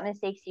and what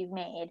mistakes you've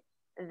made.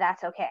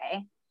 That's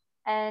okay.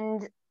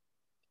 And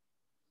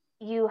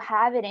you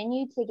have it in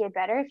you to get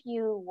better if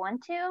you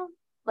want to.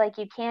 Like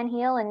you can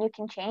heal and you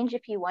can change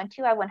if you want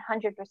to. I 100%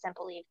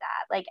 believe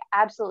that. Like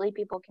absolutely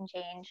people can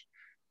change,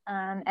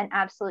 and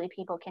absolutely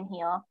people can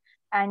heal.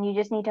 And you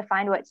just need to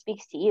find what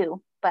speaks to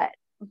you.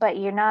 But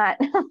you're not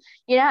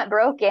you're not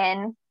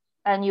broken,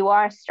 and you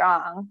are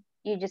strong.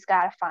 You just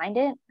gotta find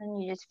it,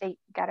 and you just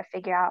gotta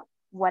figure out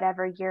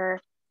whatever your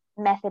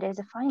method is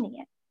of finding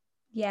it.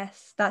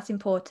 Yes, that's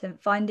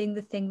important. Finding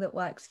the thing that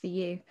works for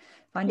you,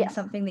 finding Yes.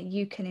 something that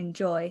you can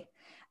enjoy.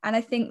 And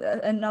I think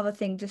that another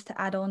thing just to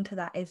add on to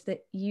that is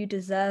that you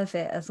deserve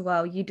it as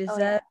well. You Oh yeah.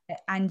 deserve it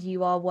and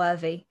you are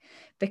worthy,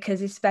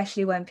 because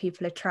especially when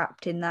people are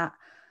trapped in that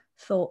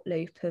thought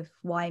loop of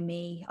why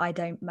me, I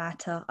don't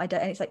matter, I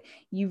don't, and it's like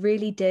you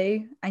really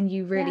do, and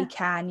you really Yeah,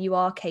 can, you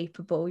are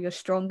capable, you're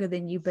stronger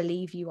than you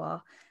believe you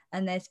are,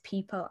 and there's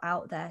people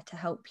out there to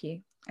help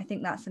you. I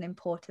think that's an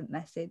important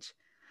message.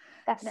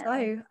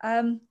 definitely.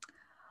 So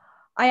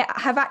I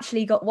have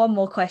actually got one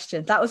more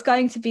question. That was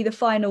going to be the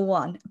final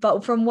one,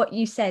 but from what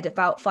you said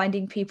about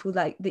finding people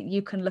like that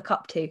you can look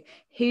up to,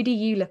 who do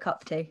you look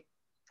up to?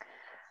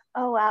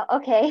 Oh wow.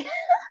 Okay.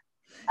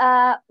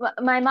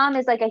 My mom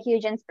is like a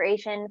huge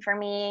inspiration for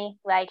me.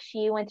 Like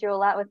she went through a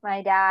lot with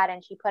my dad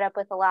and she put up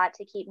with a lot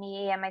to keep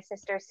me and my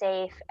sister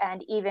safe.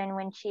 And even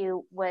when she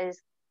was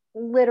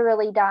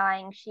literally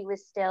dying, she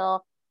was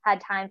still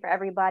had time for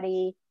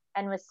everybody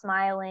and was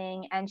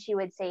smiling. And she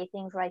would say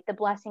things like, the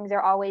blessings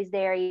are always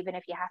there, even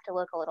if you have to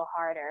look a little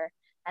harder.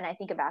 And I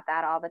think about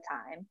that all the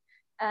time.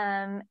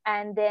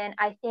 And then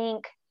I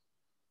think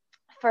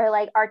for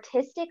like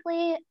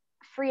artistically,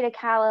 Frida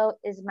Kahlo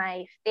is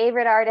my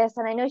favorite artist.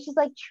 And I know she's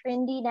like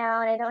trendy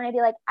now. And I don't want to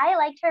be like, I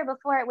liked her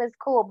before it was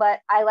cool, but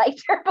I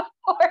liked her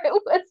before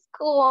it was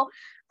cool.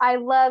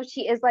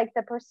 She is like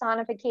the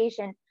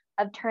personification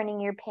of turning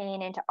your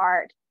pain into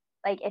art.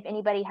 Like, if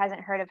anybody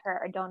hasn't heard of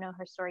her or don't know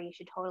her story, you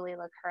should totally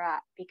look her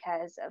up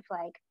because of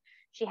like,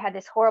 she had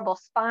this horrible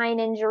spine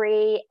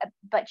injury,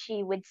 but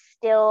she would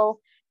still,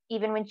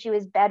 even when she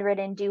was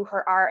bedridden, do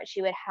her art.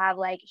 She would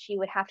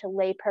have to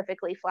lay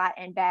perfectly flat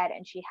in bed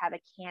and she'd have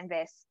a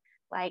canvas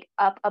like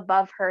up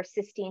above her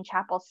Sistine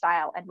Chapel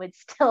style and would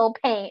still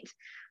paint.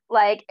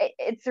 Like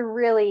it's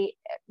really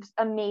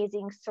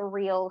amazing,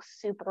 surreal,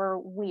 super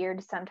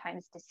weird,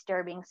 sometimes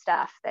disturbing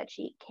stuff that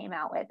she came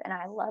out with. And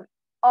I love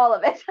all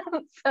of it.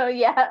 So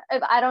yeah,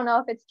 I don't know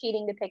if it's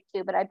cheating to pick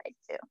two, but I picked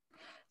two.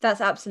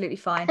 That's absolutely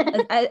fine.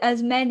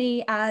 As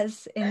many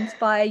as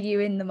inspire you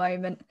in the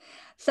moment.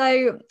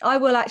 So I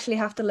will actually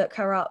have to look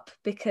her up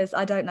because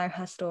I don't know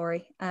her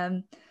story.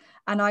 And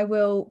I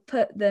will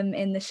put them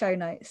in the show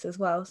notes as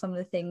well, some of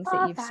the things that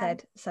Oh, you've fab.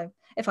 said. So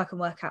if I can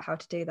work out how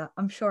to do that,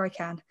 I'm sure I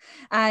can.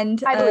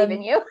 And I believe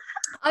in you.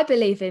 I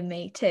believe in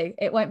me too.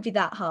 It won't be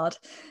that hard.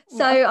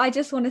 So No. I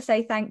just want to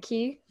say thank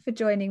you for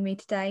joining me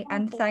today, Oh,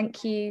 and thank you.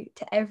 thank you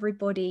to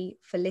everybody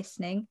for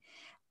listening.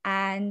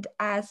 And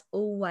as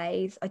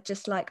always, I'd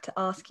just like to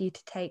ask you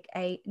to take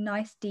a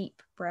nice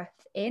deep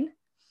breath in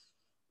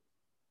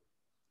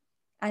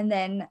and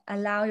then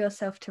allow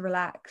yourself to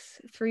relax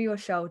through your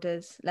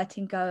shoulders,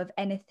 letting go of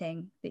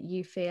anything that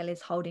you feel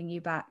is holding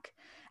you back.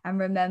 And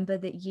remember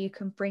that you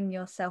can bring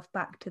yourself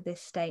back to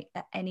this state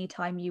at any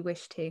time you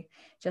wish to,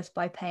 just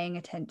by paying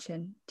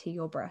attention to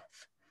your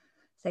breath.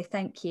 So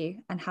thank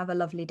you and have a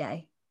lovely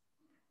day.